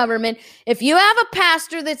involved in government, if you have a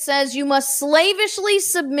pastor that says you must slavishly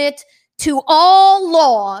submit to all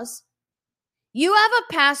laws, you have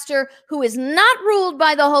a pastor who is not ruled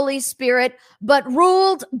by the Holy Spirit, but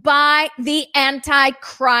ruled by the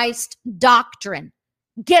Antichrist doctrine.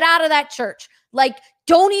 Get out of that church.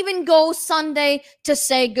 Don't even go Sunday to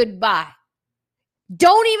say goodbye.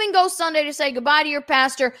 Don't even go Sunday to say goodbye to your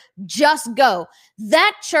pastor. Just go.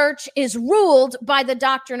 That church is ruled by the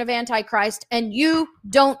doctrine of Antichrist, and you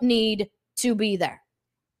don't need to be there.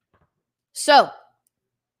 So,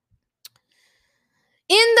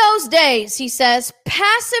 in those days, he says,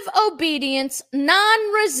 passive obedience,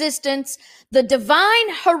 non-resistance, the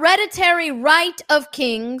divine hereditary right of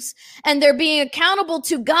kings, and their being accountable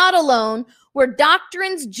to God alone were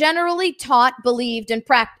doctrines generally taught, believed, and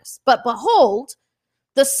practiced. But behold,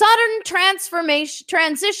 the sudden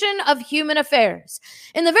transition of human affairs.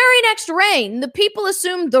 In the very next reign, the people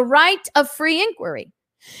assumed the right of free inquiry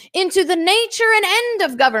into the nature and end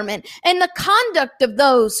of government and the conduct of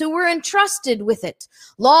those who were entrusted with it.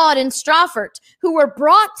 Laud and Strafford, who were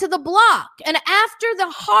brought to the block, and after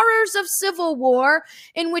the horrors of civil war,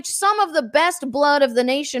 in which some of the best blood of the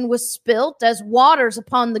nation was spilt as waters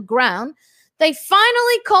upon the ground, they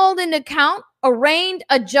finally called into account, arraigned,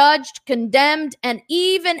 adjudged, condemned, and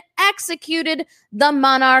even executed the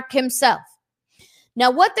monarch himself.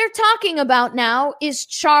 Now, what they're talking about now is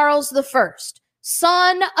Charles the First,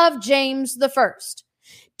 son of James the First.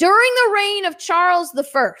 During the reign of Charles the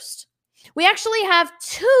First, we actually have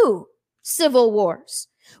two civil wars.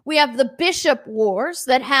 We have the Bishop Wars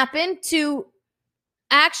that happened to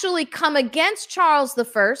actually come against Charles the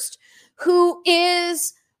First, who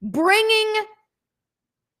is bringing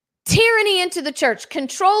tyranny into the church,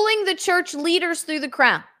 controlling the church leaders through the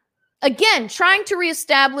crown. Again, trying to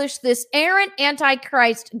reestablish this errant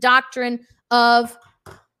Antichrist doctrine of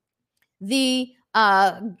the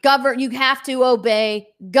you have to obey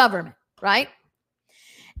government, right?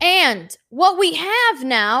 And what we have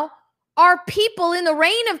now are people in the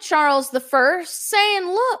reign of Charles I saying,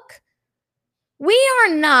 look, we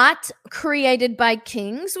are not created by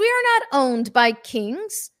kings. We are not owned by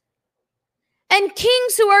kings. And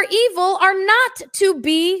kings who are evil are not to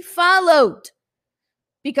be followed,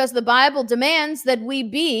 because the Bible demands that we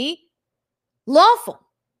be lawful.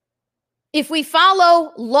 If we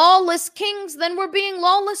follow lawless kings, then we're being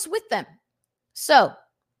lawless with them. So,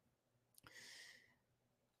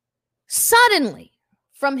 suddenly,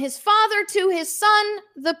 from his father to his son,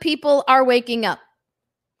 the people are waking up.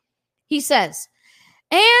 He says,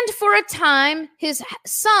 and for a time his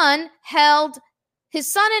son held his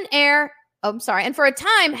son and heir, and for a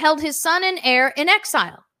time held his son and heir in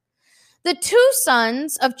exile. The two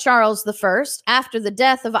sons of Charles I, after the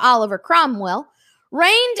death of Oliver Cromwell,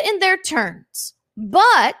 reigned in their turns,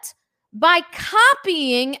 but by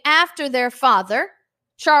copying after their father,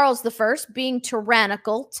 Charles I, being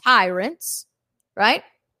tyrannical tyrants, right?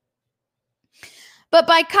 But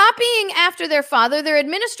by copying after their father, their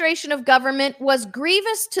administration of government was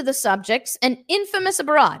grievous to the subjects and infamous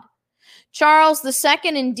abroad. Charles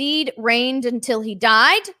II indeed reigned until he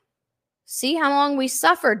died. See how long we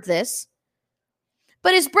suffered this.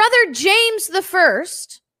 But his brother James II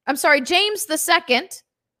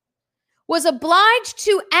was obliged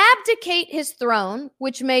to abdicate his throne,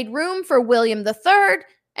 which made room for William III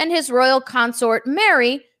and his royal consort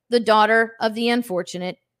Mary, the daughter of the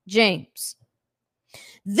unfortunate James.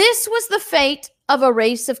 This was the fate of a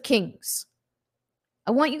race of kings.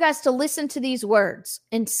 I want you guys to listen to these words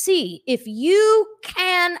and see if you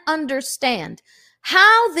can understand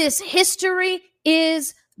how this history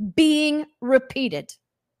is being repeated.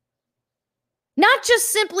 Not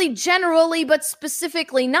just simply generally, but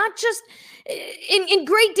specifically, not just in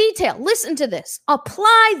great detail. Listen to this.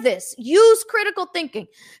 Apply this. Use critical thinking.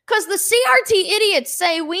 Because the CRT idiots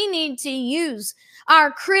say we need to use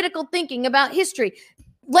our critical thinking about history.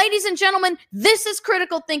 Ladies and gentlemen, this is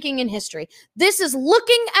critical thinking in history. This is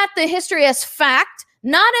looking at the history as fact,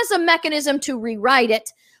 not as a mechanism to rewrite it,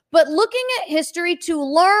 but looking at history to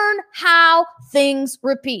learn how things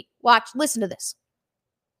repeat. Watch, listen to this.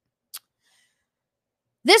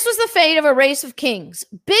 This was the fate of a race of kings,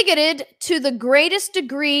 bigoted to the greatest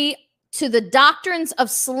degree to the doctrines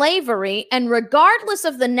of slavery and regardless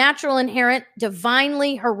of the natural, inherent,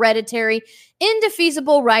 divinely hereditary,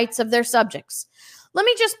 indefeasible rights of their subjects. Let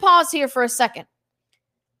me just pause here for a second.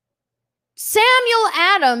 Samuel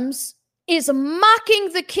Adams is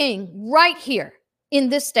mocking the king right here in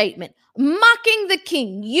this statement. Mocking the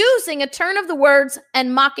king, using a turn of the words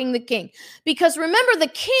and mocking the king. Because remember, the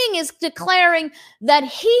king is declaring that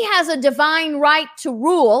he has a divine right to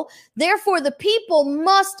rule. Therefore, the people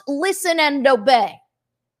must listen and obey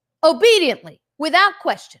obediently, without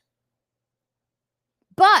question.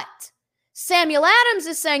 But Samuel Adams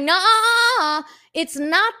is saying, no, it's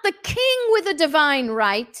not the king with a divine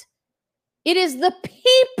right. It is the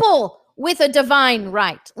people with a divine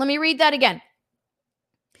right. Let me read that again.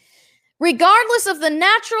 Regardless of the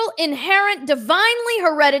natural, inherent, divinely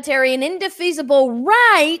hereditary, and indefeasible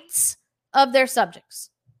rights of their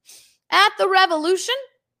subjects. At the revolution,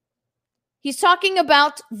 he's talking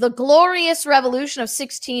about the glorious revolution of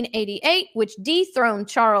 1688, which dethroned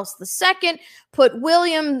Charles II, put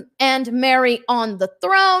William and Mary on the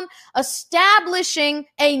throne, establishing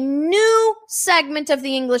a new segment of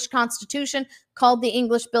the English Constitution called the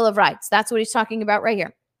English Bill of Rights. That's what he's talking about right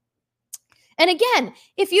here. And again,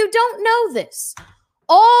 if you don't know this,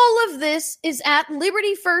 all of this is at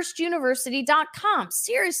libertyfirstuniversity.com.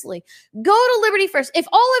 Seriously, go to Liberty First. If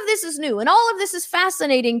all of this is new and all of this is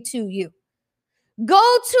fascinating to you,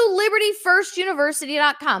 go to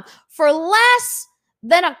libertyfirstuniversity.com. For less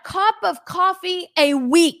than a cup of coffee a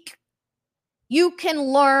week, you can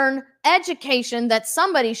learn education that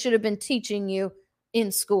somebody should have been teaching you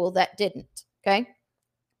in school that didn't, okay?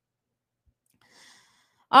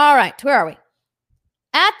 All right, where are we?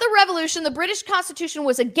 At the Revolution, the British Constitution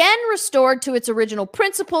was again restored to its original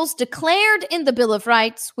principles, declared in the Bill of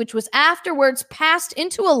Rights, which was afterwards passed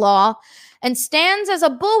into a law and stands as a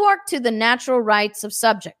bulwark to the natural rights of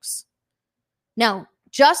subjects. Now,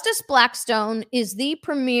 Justice Blackstone is the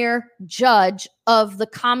premier judge of the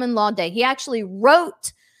common law day. He actually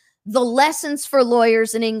wrote the lessons for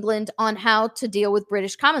lawyers in England on how to deal with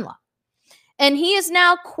British common law. And he is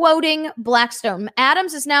now quoting Blackstone.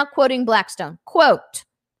 Adams is now quoting Blackstone. Quote,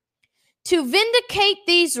 "To vindicate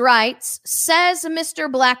these rights, says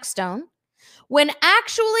Mr. Blackstone, when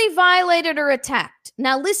actually violated or attacked."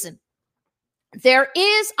 Now listen,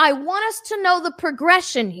 I want us to know the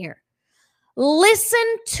progression here.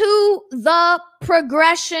 Listen to the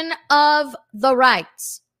progression of the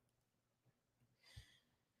rights.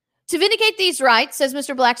 To vindicate these rights, says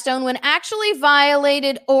Mr. Blackstone, when actually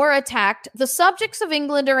violated or attacked, the subjects of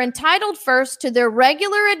England are entitled first to their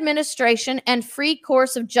regular administration and free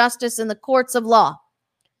course of justice in the courts of law.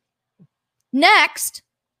 Next,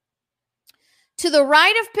 to the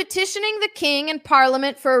right of petitioning the king and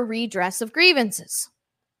parliament for a redress of grievances.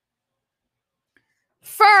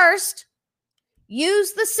 First,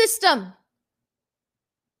 use the system.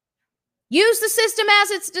 Use the system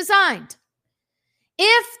as it's designed.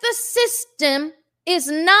 If the system is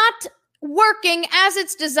not working as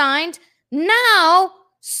it's designed, now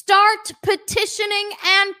start petitioning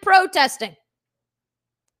and protesting.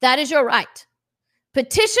 That is your right.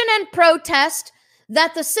 Petition and protest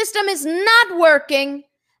that the system is not working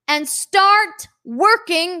and start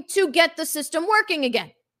working to get the system working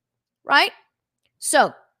again, right?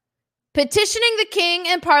 So, petitioning the king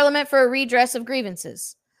and parliament for a redress of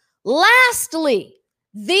grievances. Lastly,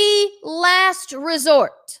 the last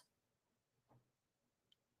resort.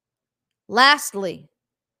 Lastly,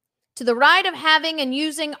 to the right of having and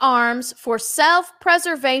using arms for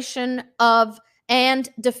self-preservation and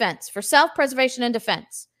defense. For self-preservation and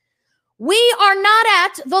defense. We are not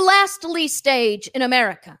at the lastly stage in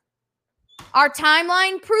America. Our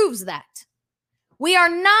timeline proves that. We are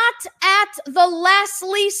not at the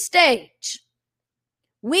lastly stage.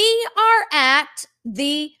 We are at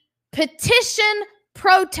the petition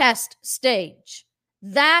protest stage.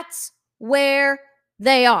 That's where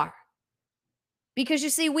they are. Because you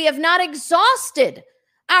see, we have not exhausted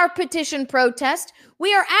our petition protest.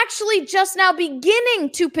 We are actually just now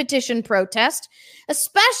beginning to petition protest,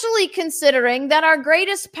 especially considering that our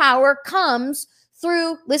greatest power comes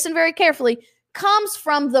through, listen very carefully, comes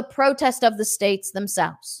from the protest of the states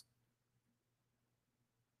themselves.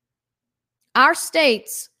 Our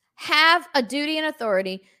states have a duty and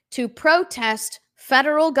authority to protest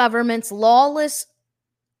federal government's lawless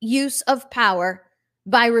use of power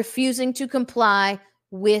by refusing to comply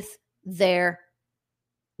with their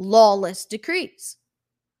lawless decrees.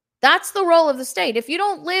 That's the role of the state. If you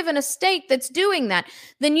don't live in a state that's doing that,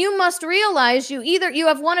 then you must realize you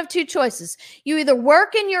have one of two choices. You either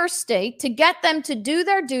work in your state to get them to do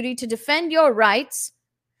their duty to defend your rights,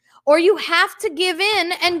 or you have to give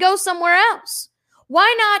in and go somewhere else.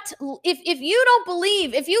 Why not, if you don't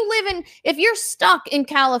believe, if you're stuck in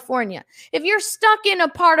California, if you're stuck in a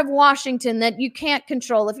part of Washington that you can't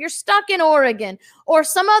control, if you're stuck in Oregon or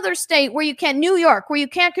some other state where you can't, New York, where you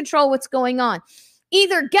can't control what's going on,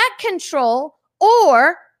 either get control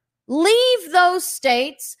or leave those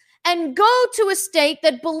states and go to a state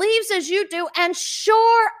that believes as you do and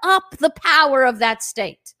shore up the power of that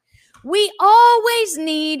state. We always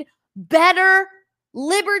need better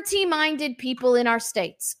liberty-minded people in our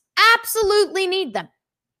states. Absolutely need them.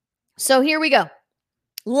 So here we go.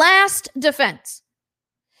 Last defense.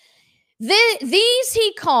 These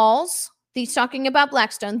he calls, he's talking about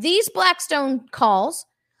Blackstone, these Blackstone calls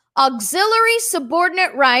auxiliary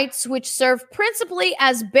subordinate rights which serve principally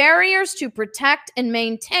as barriers to protect and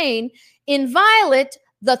maintain inviolate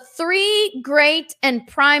the three great and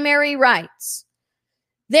primary rights.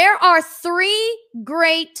 There are three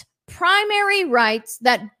great primary rights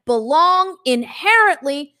that belong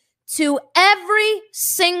inherently to every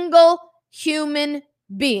single human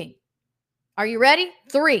being. Are you ready?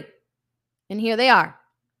 3. And here they are.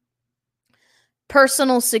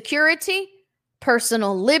 Personal security,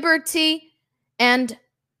 personal liberty, and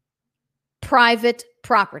private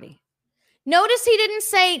property. Notice he didn't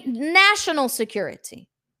say national security.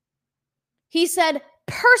 He said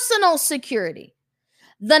personal security.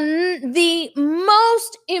 The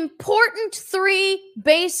most important 3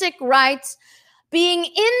 basic rights being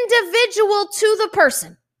individual to the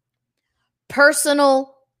person.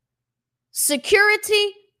 Personal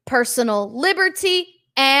security, personal liberty,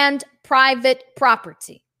 and private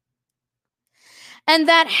property. And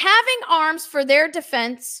that having arms for their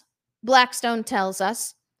defense, Blackstone tells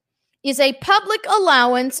us, is a public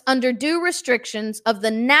allowance under due restrictions of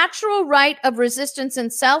the natural right of resistance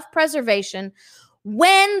and self-preservation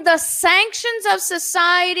when the sanctions of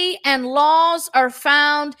society and laws are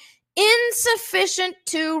found insufficient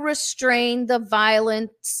to restrain the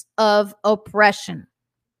violence of oppression.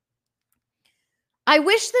 I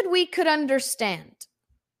wish that we could understand.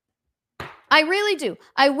 I really do.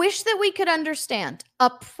 I wish that we could understand.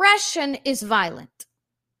 Oppression is violent.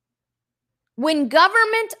 When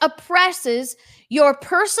government oppresses your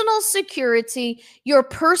personal security, your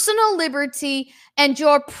personal liberty, and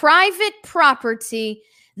your private property,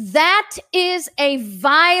 that is a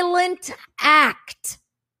violent act.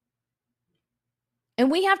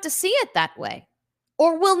 And we have to see it that way,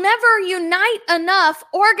 or will never unite enough,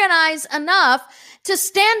 organize enough to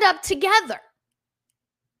stand up together.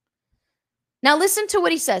 Now listen to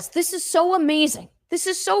what he says. This is so amazing. This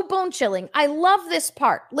is so bone-chilling. I love this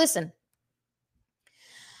part. Listen.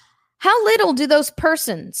 How little do those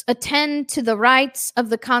persons attend to the rights of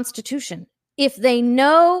the Constitution if they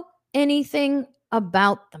know anything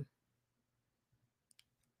about them?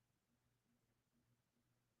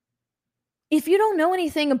 If you don't know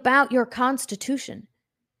anything about your Constitution,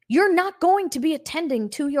 you're not going to be attending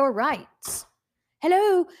to your rights.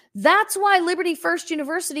 Hello, that's why Liberty First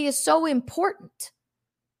University is so important.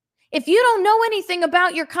 If you don't know anything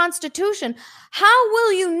about your Constitution, how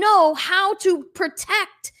will you know how to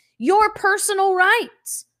protect your personal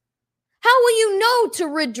rights? How will you know to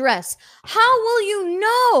redress? How will you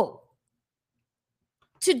know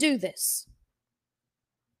to do this?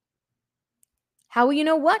 How will you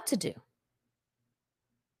know what to do?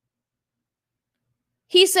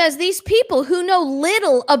 He says these people who know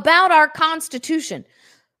little about our Constitution.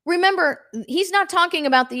 Remember, he's not talking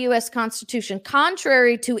about the U.S. Constitution.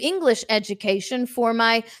 Contrary to English education, for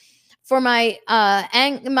my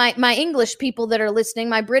English people that are listening,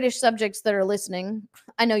 my British subjects that are listening.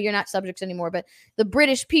 I know you're not subjects anymore, but the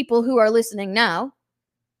British people who are listening now,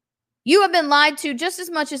 you have been lied to just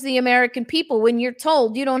as much as the American people when you're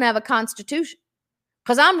told you don't have a constitution.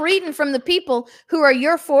 Because I'm reading from the people who are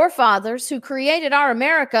your forefathers, who created our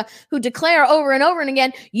America, who declare over and over and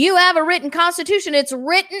again, you have a written constitution. It's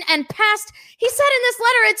written and passed. He said in this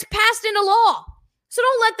letter, it's passed into law. So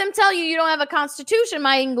don't let them tell you you don't have a constitution,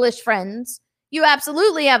 my English friends. You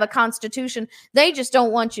absolutely have a constitution. They just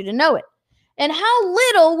don't want you to know it. And how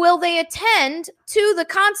little will they attend to the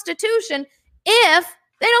Constitution if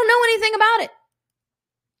they don't know anything about it?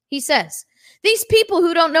 He says, these people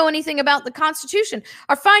who don't know anything about the Constitution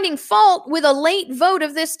are finding fault with a late vote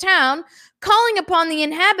of this town, calling upon the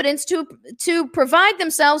inhabitants to provide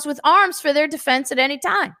themselves with arms for their defense at any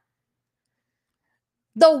time.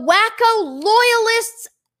 The wacko loyalists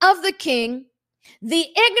of the king, the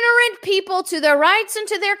ignorant people to their rights and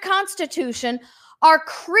to their Constitution, are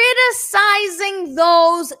criticizing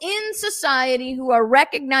those in society who are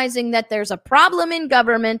recognizing that there's a problem in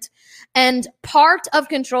government, and part of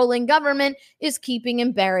controlling government is keeping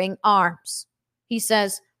and bearing arms. He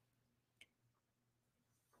says,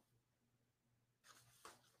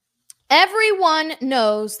 everyone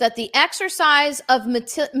knows that the exercise of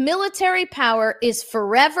military power is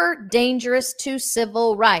forever dangerous to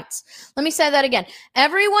civil rights. Let me say that again.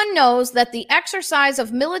 Everyone knows that the exercise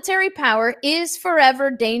of military power is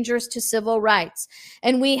forever dangerous to civil rights.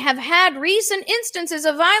 And we have had recent instances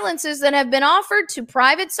of violences that have been offered to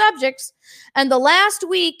private subjects, and the last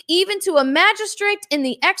week, even to a magistrate in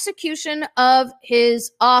the execution of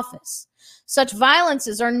his office. Such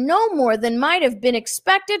violences are no more than might have been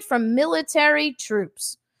expected from military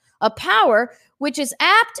troops, a power which is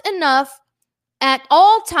apt enough at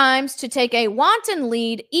all times to take a wanton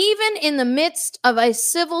lead, even in the midst of a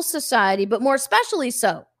civil society, but more especially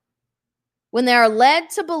so when they are led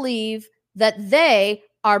to believe that they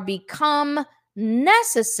are become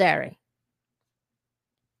necessary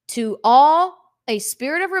to awe a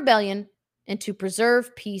spirit of rebellion and to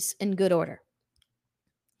preserve peace and good order.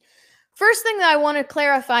 First thing that I want to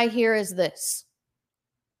clarify here is this.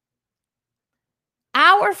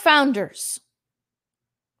 Our founders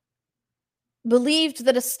believed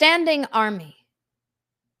that a standing army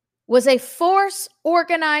was a force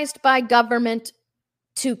organized by government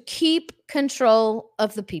to keep control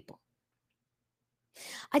of the people.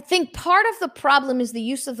 I think part of the problem is the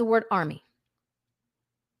use of the word army.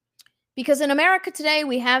 Because in America today,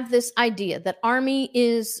 we have this idea that army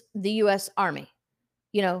is the U.S. Army.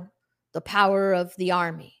 You know, the power of the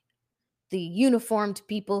army, the uniformed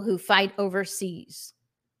people who fight overseas.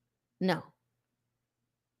 No.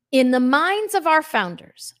 In the minds of our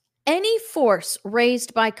founders, any force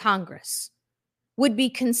raised by Congress would be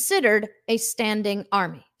considered a standing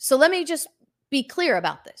army. So let me just be clear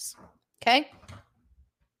about this, okay?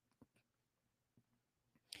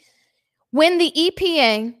 When the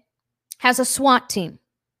EPA has a SWAT team,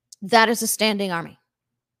 that is a standing army.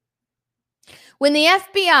 When the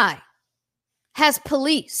FBI has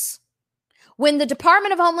police, when the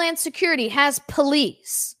Department of Homeland Security has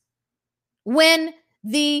police, when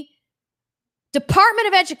the Department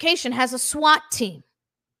of Education has a SWAT team,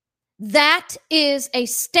 that is a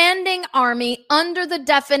standing army under the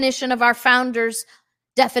definition of our founders'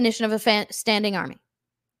 definition of a standing army.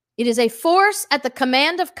 It is a force at the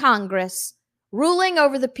command of Congress ruling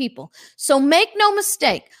over the people. So make no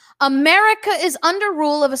mistake, America is under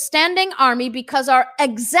rule of a standing army because our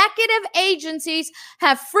executive agencies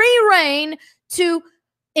have free reign to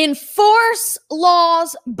enforce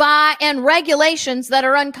laws by and regulations that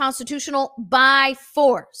are unconstitutional by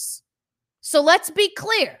force. So let's be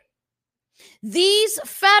clear. These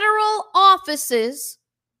federal offices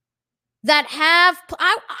that have,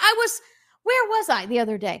 where was I the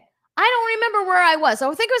other day? I don't remember where I was.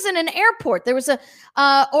 I think it was in an airport. There was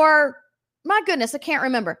my goodness, I can't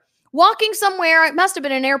remember. Walking somewhere, it must have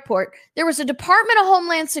been an airport. There was a Department of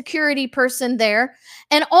Homeland Security person there,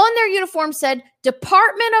 and on their uniform said,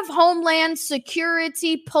 Department of Homeland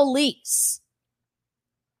Security Police.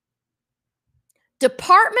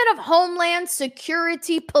 Department of Homeland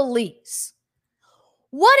Security Police.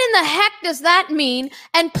 What in the heck does that mean?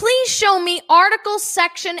 And please show me article,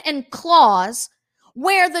 section, and clause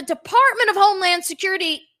where the Department of Homeland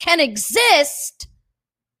Security can exist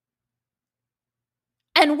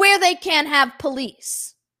and where they can have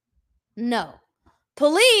police. No.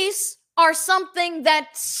 Police are something that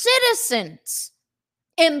citizens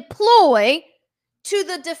employ to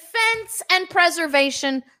the defense and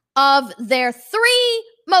preservation of their three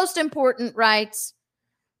most important rights: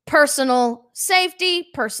 personal safety,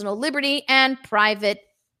 personal liberty, and private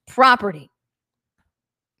property.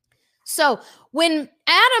 So when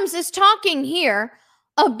Adams is talking here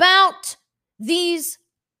about these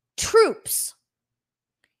troops,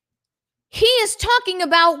 he is talking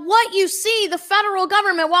about what you see the federal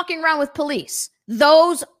government walking around with police.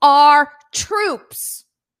 Those are troops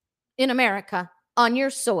in America on your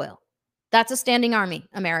soil. That's a standing army,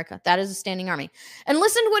 America. That is a standing army. And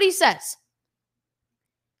listen to what he says.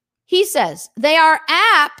 He says, they are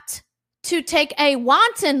apt to take a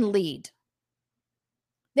wanton lead.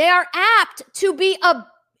 They are apt to be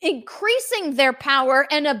increasing their power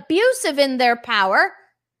and abusive in their power,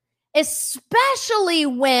 especially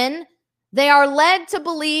when they are led to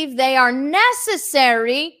believe they are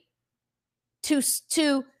necessary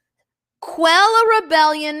to quell a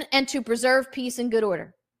rebellion and to preserve peace and good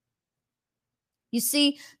order. You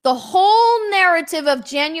see, the whole narrative of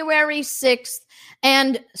January 6th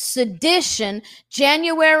and sedition,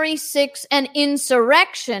 January 6th and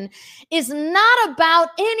insurrection is not about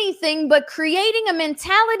anything but creating a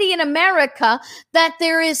mentality in America that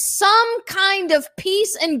there is some kind of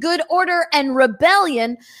peace and good order and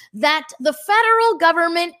rebellion, that the federal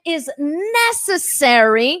government is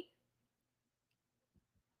necessary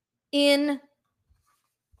in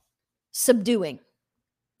subduing.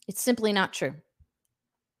 It's simply not true.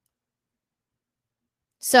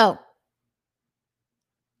 So,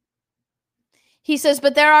 he says,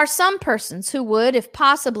 but there are some persons who would, if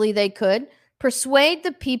possibly they could, persuade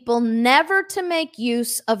the people never to make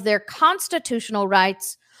use of their constitutional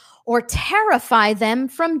rights or terrify them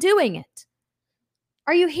from doing it.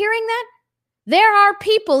 Are you hearing that? There are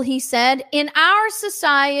people, he said, in our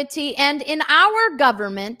society and in our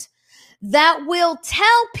government that will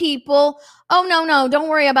tell people, oh, no, don't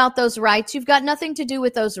worry about those rights. You've got nothing to do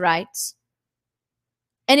with those rights.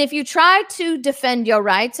 And if you try to defend your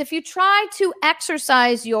rights, if you try to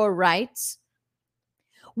exercise your rights,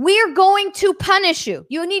 we're going to punish you.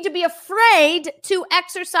 You need to be afraid to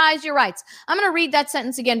exercise your rights. I'm going to read that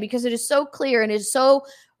sentence again because it is so clear and it is so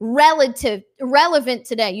relevant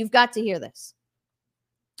today. You've got to hear this.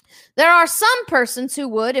 There are some persons who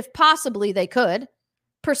would, if possibly they could,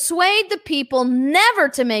 persuade the people never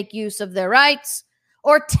to make use of their rights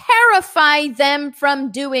or terrify them from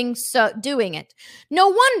doing it. No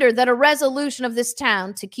wonder that a resolution of this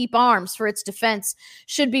town to keep arms for its defense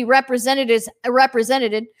should be represented as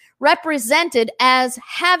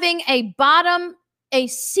having a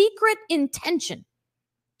secret intention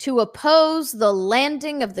to oppose the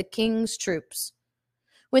landing of the king's troops.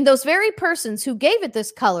 When those very persons who gave it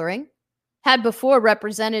this coloring had before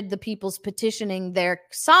represented the people's petitioning their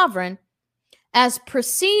sovereign as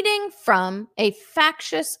proceeding from a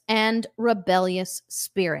factious and rebellious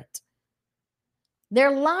spirit.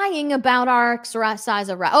 They're lying about our exercise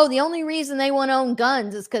of right. Oh, the only reason they want to own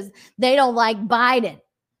guns is because they don't like Biden.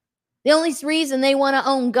 The only reason they want to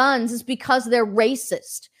own guns is because they're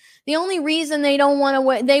racist. The only reason they want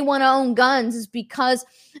to own guns is because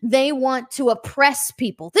they want to oppress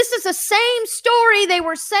people. This is the same story they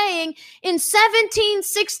were saying in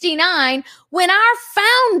 1769 when our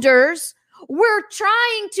founders were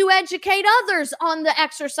trying to educate others on the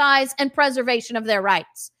exercise and preservation of their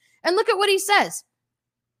rights. And look at what he says.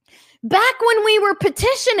 Back when we were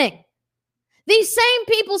petitioning, these same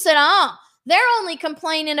people said, they're only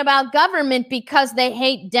complaining about government because they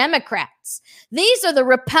hate Democrats. These are the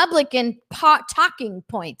Republican talking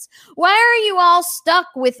points. Why are you all stuck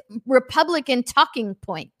with Republican talking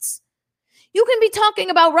points? You can be talking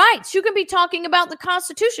about rights. You can be talking about the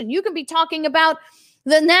Constitution. You can be talking about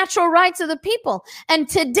the natural rights of the people. And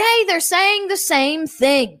today they're saying the same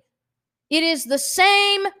thing. It is the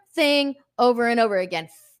same thing over and over again.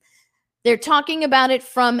 They're talking about it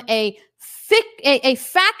from a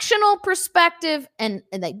factional perspective, and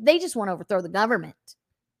they just want to overthrow the government.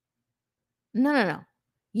 No.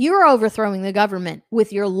 You're overthrowing the government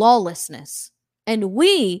with your lawlessness. And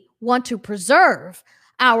we want to preserve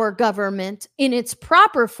our government in its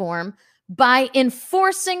proper form by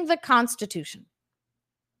enforcing the Constitution.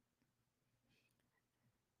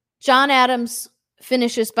 John Adams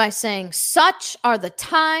finishes by saying, "Such are the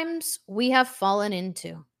times we have fallen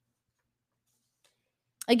into."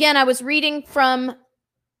 Again, I was reading from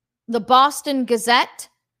the Boston Gazette,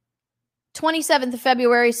 27th of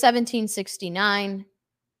February, 1769,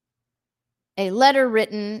 a letter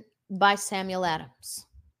written by Samuel Adams.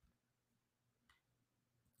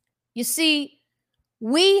 You see,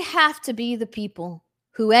 we have to be the people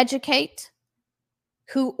who educate,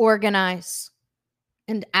 who organize,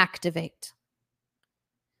 and activate.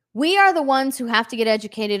 We are the ones who have to get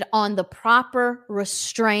educated on the proper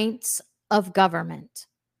restraints of government.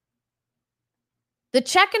 The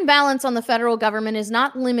check and balance on the federal government is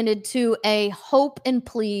not limited to a hope and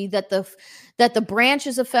plea that the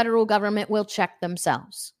branches of federal government will check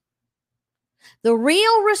themselves. The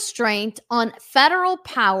real restraint on federal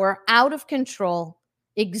power out of control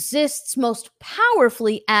exists most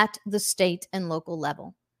powerfully at the state and local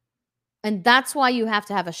level. And that's why you have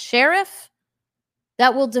to have a sheriff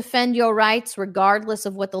that will defend your rights regardless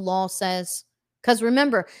of what the law says. Because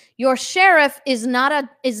remember, your sheriff is not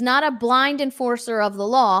a blind enforcer of the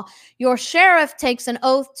law. Your sheriff takes an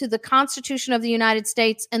oath to the Constitution of the United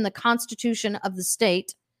States and the Constitution of the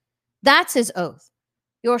state. That's his oath.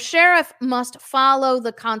 Your sheriff must follow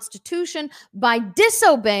the Constitution by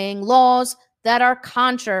disobeying laws that are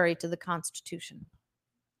contrary to the Constitution.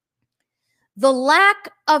 The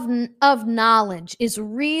lack of knowledge is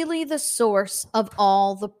really the source of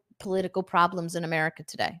all the political problems in America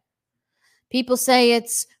today. People say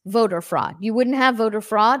it's voter fraud. You wouldn't have voter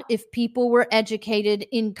fraud if people were educated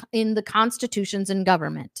in the constitutions and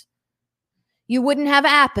government. You wouldn't have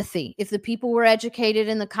apathy if the people were educated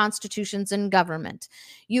in the constitutions and government.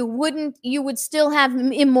 You would still have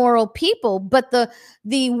immoral people, but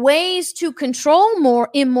the ways to control more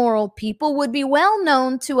immoral people would be well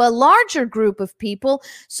known to a larger group of people.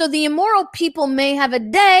 So the immoral people may have a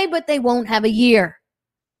day, but they won't have a year.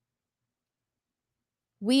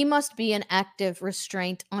 We must be an active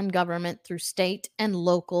restraint on government through state and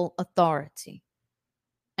local authority.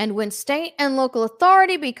 And when state and local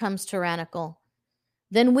authority becomes tyrannical,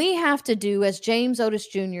 then we have to do as James Otis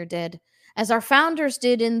Jr. did, as our founders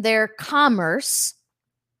did in their commerce.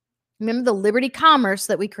 Remember the Liberty Commerce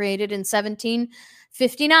that we created in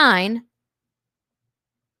 1759?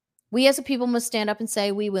 We as a people must stand up and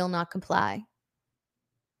say, we will not comply.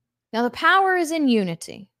 Now, the power is in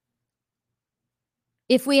unity.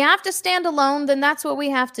 If we have to stand alone, then that's what we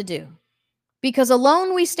have to do. Because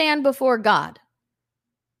alone we stand before God.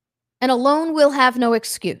 And alone we'll have no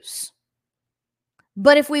excuse.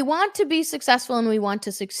 But if we want to be successful and we want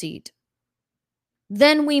to succeed,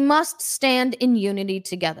 then we must stand in unity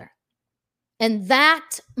together. And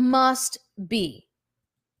that must be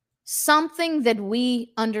something that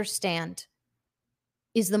we understand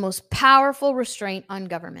is the most powerful restraint on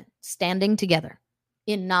government, standing together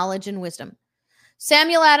in knowledge and wisdom.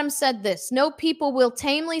 Samuel Adams said this: "No people will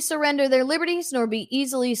tamely surrender their liberties nor be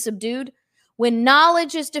easily subdued when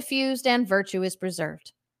knowledge is diffused and virtue is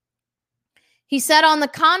preserved." He said, on the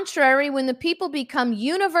contrary, when the people become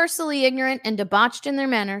universally ignorant and debauched in their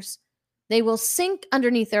manners, they will sink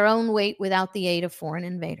underneath their own weight without the aid of foreign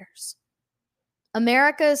invaders.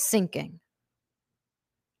 America is sinking,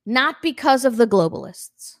 not because of the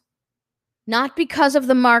globalists, not because of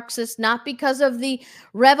the Marxists, not because of the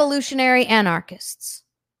revolutionary anarchists.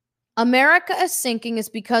 America is sinking is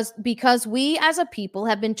because we as a people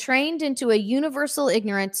have been trained into a universal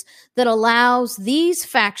ignorance that allows these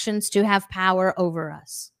factions to have power over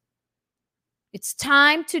us. It's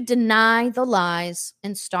time to deny the lies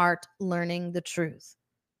and start learning the truth.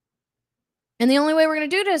 And the only way we're going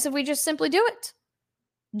to do it is if we just simply do it.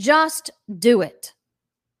 Just do it.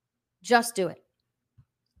 Just do it.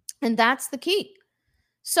 And that's the key.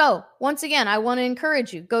 So, once again, I want to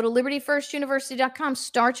encourage you, go to libertyfirstuniversity.com,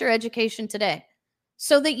 start your education today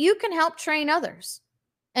so that you can help train others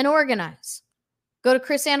and organize Go to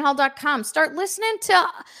chrisannehall.com. Start listening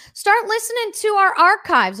to our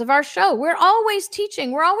archives of our show. We're always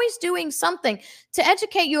teaching. We're always doing something to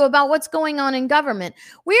educate you about what's going on in government.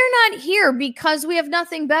 We're not here because we have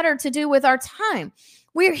nothing better to do with our time.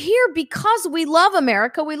 We're here because we love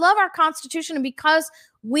America, we love our Constitution, and because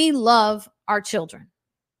we love our children.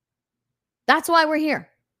 That's why we're here.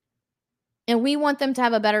 And we want them to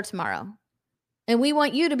have a better tomorrow. And we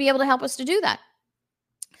want you to be able to help us to do that.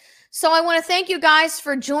 So I want to thank you guys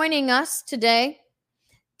for joining us today.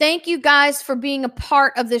 Thank you guys for being a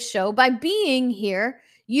part of this show. By being here,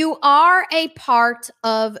 you are a part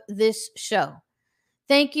of this show.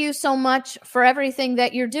 Thank you so much for everything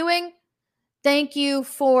that you're doing. Thank you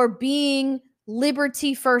for being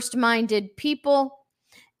liberty first minded people.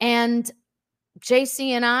 And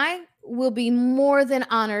JC and I will be more than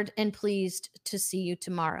honored and pleased to see you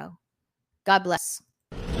tomorrow. God bless.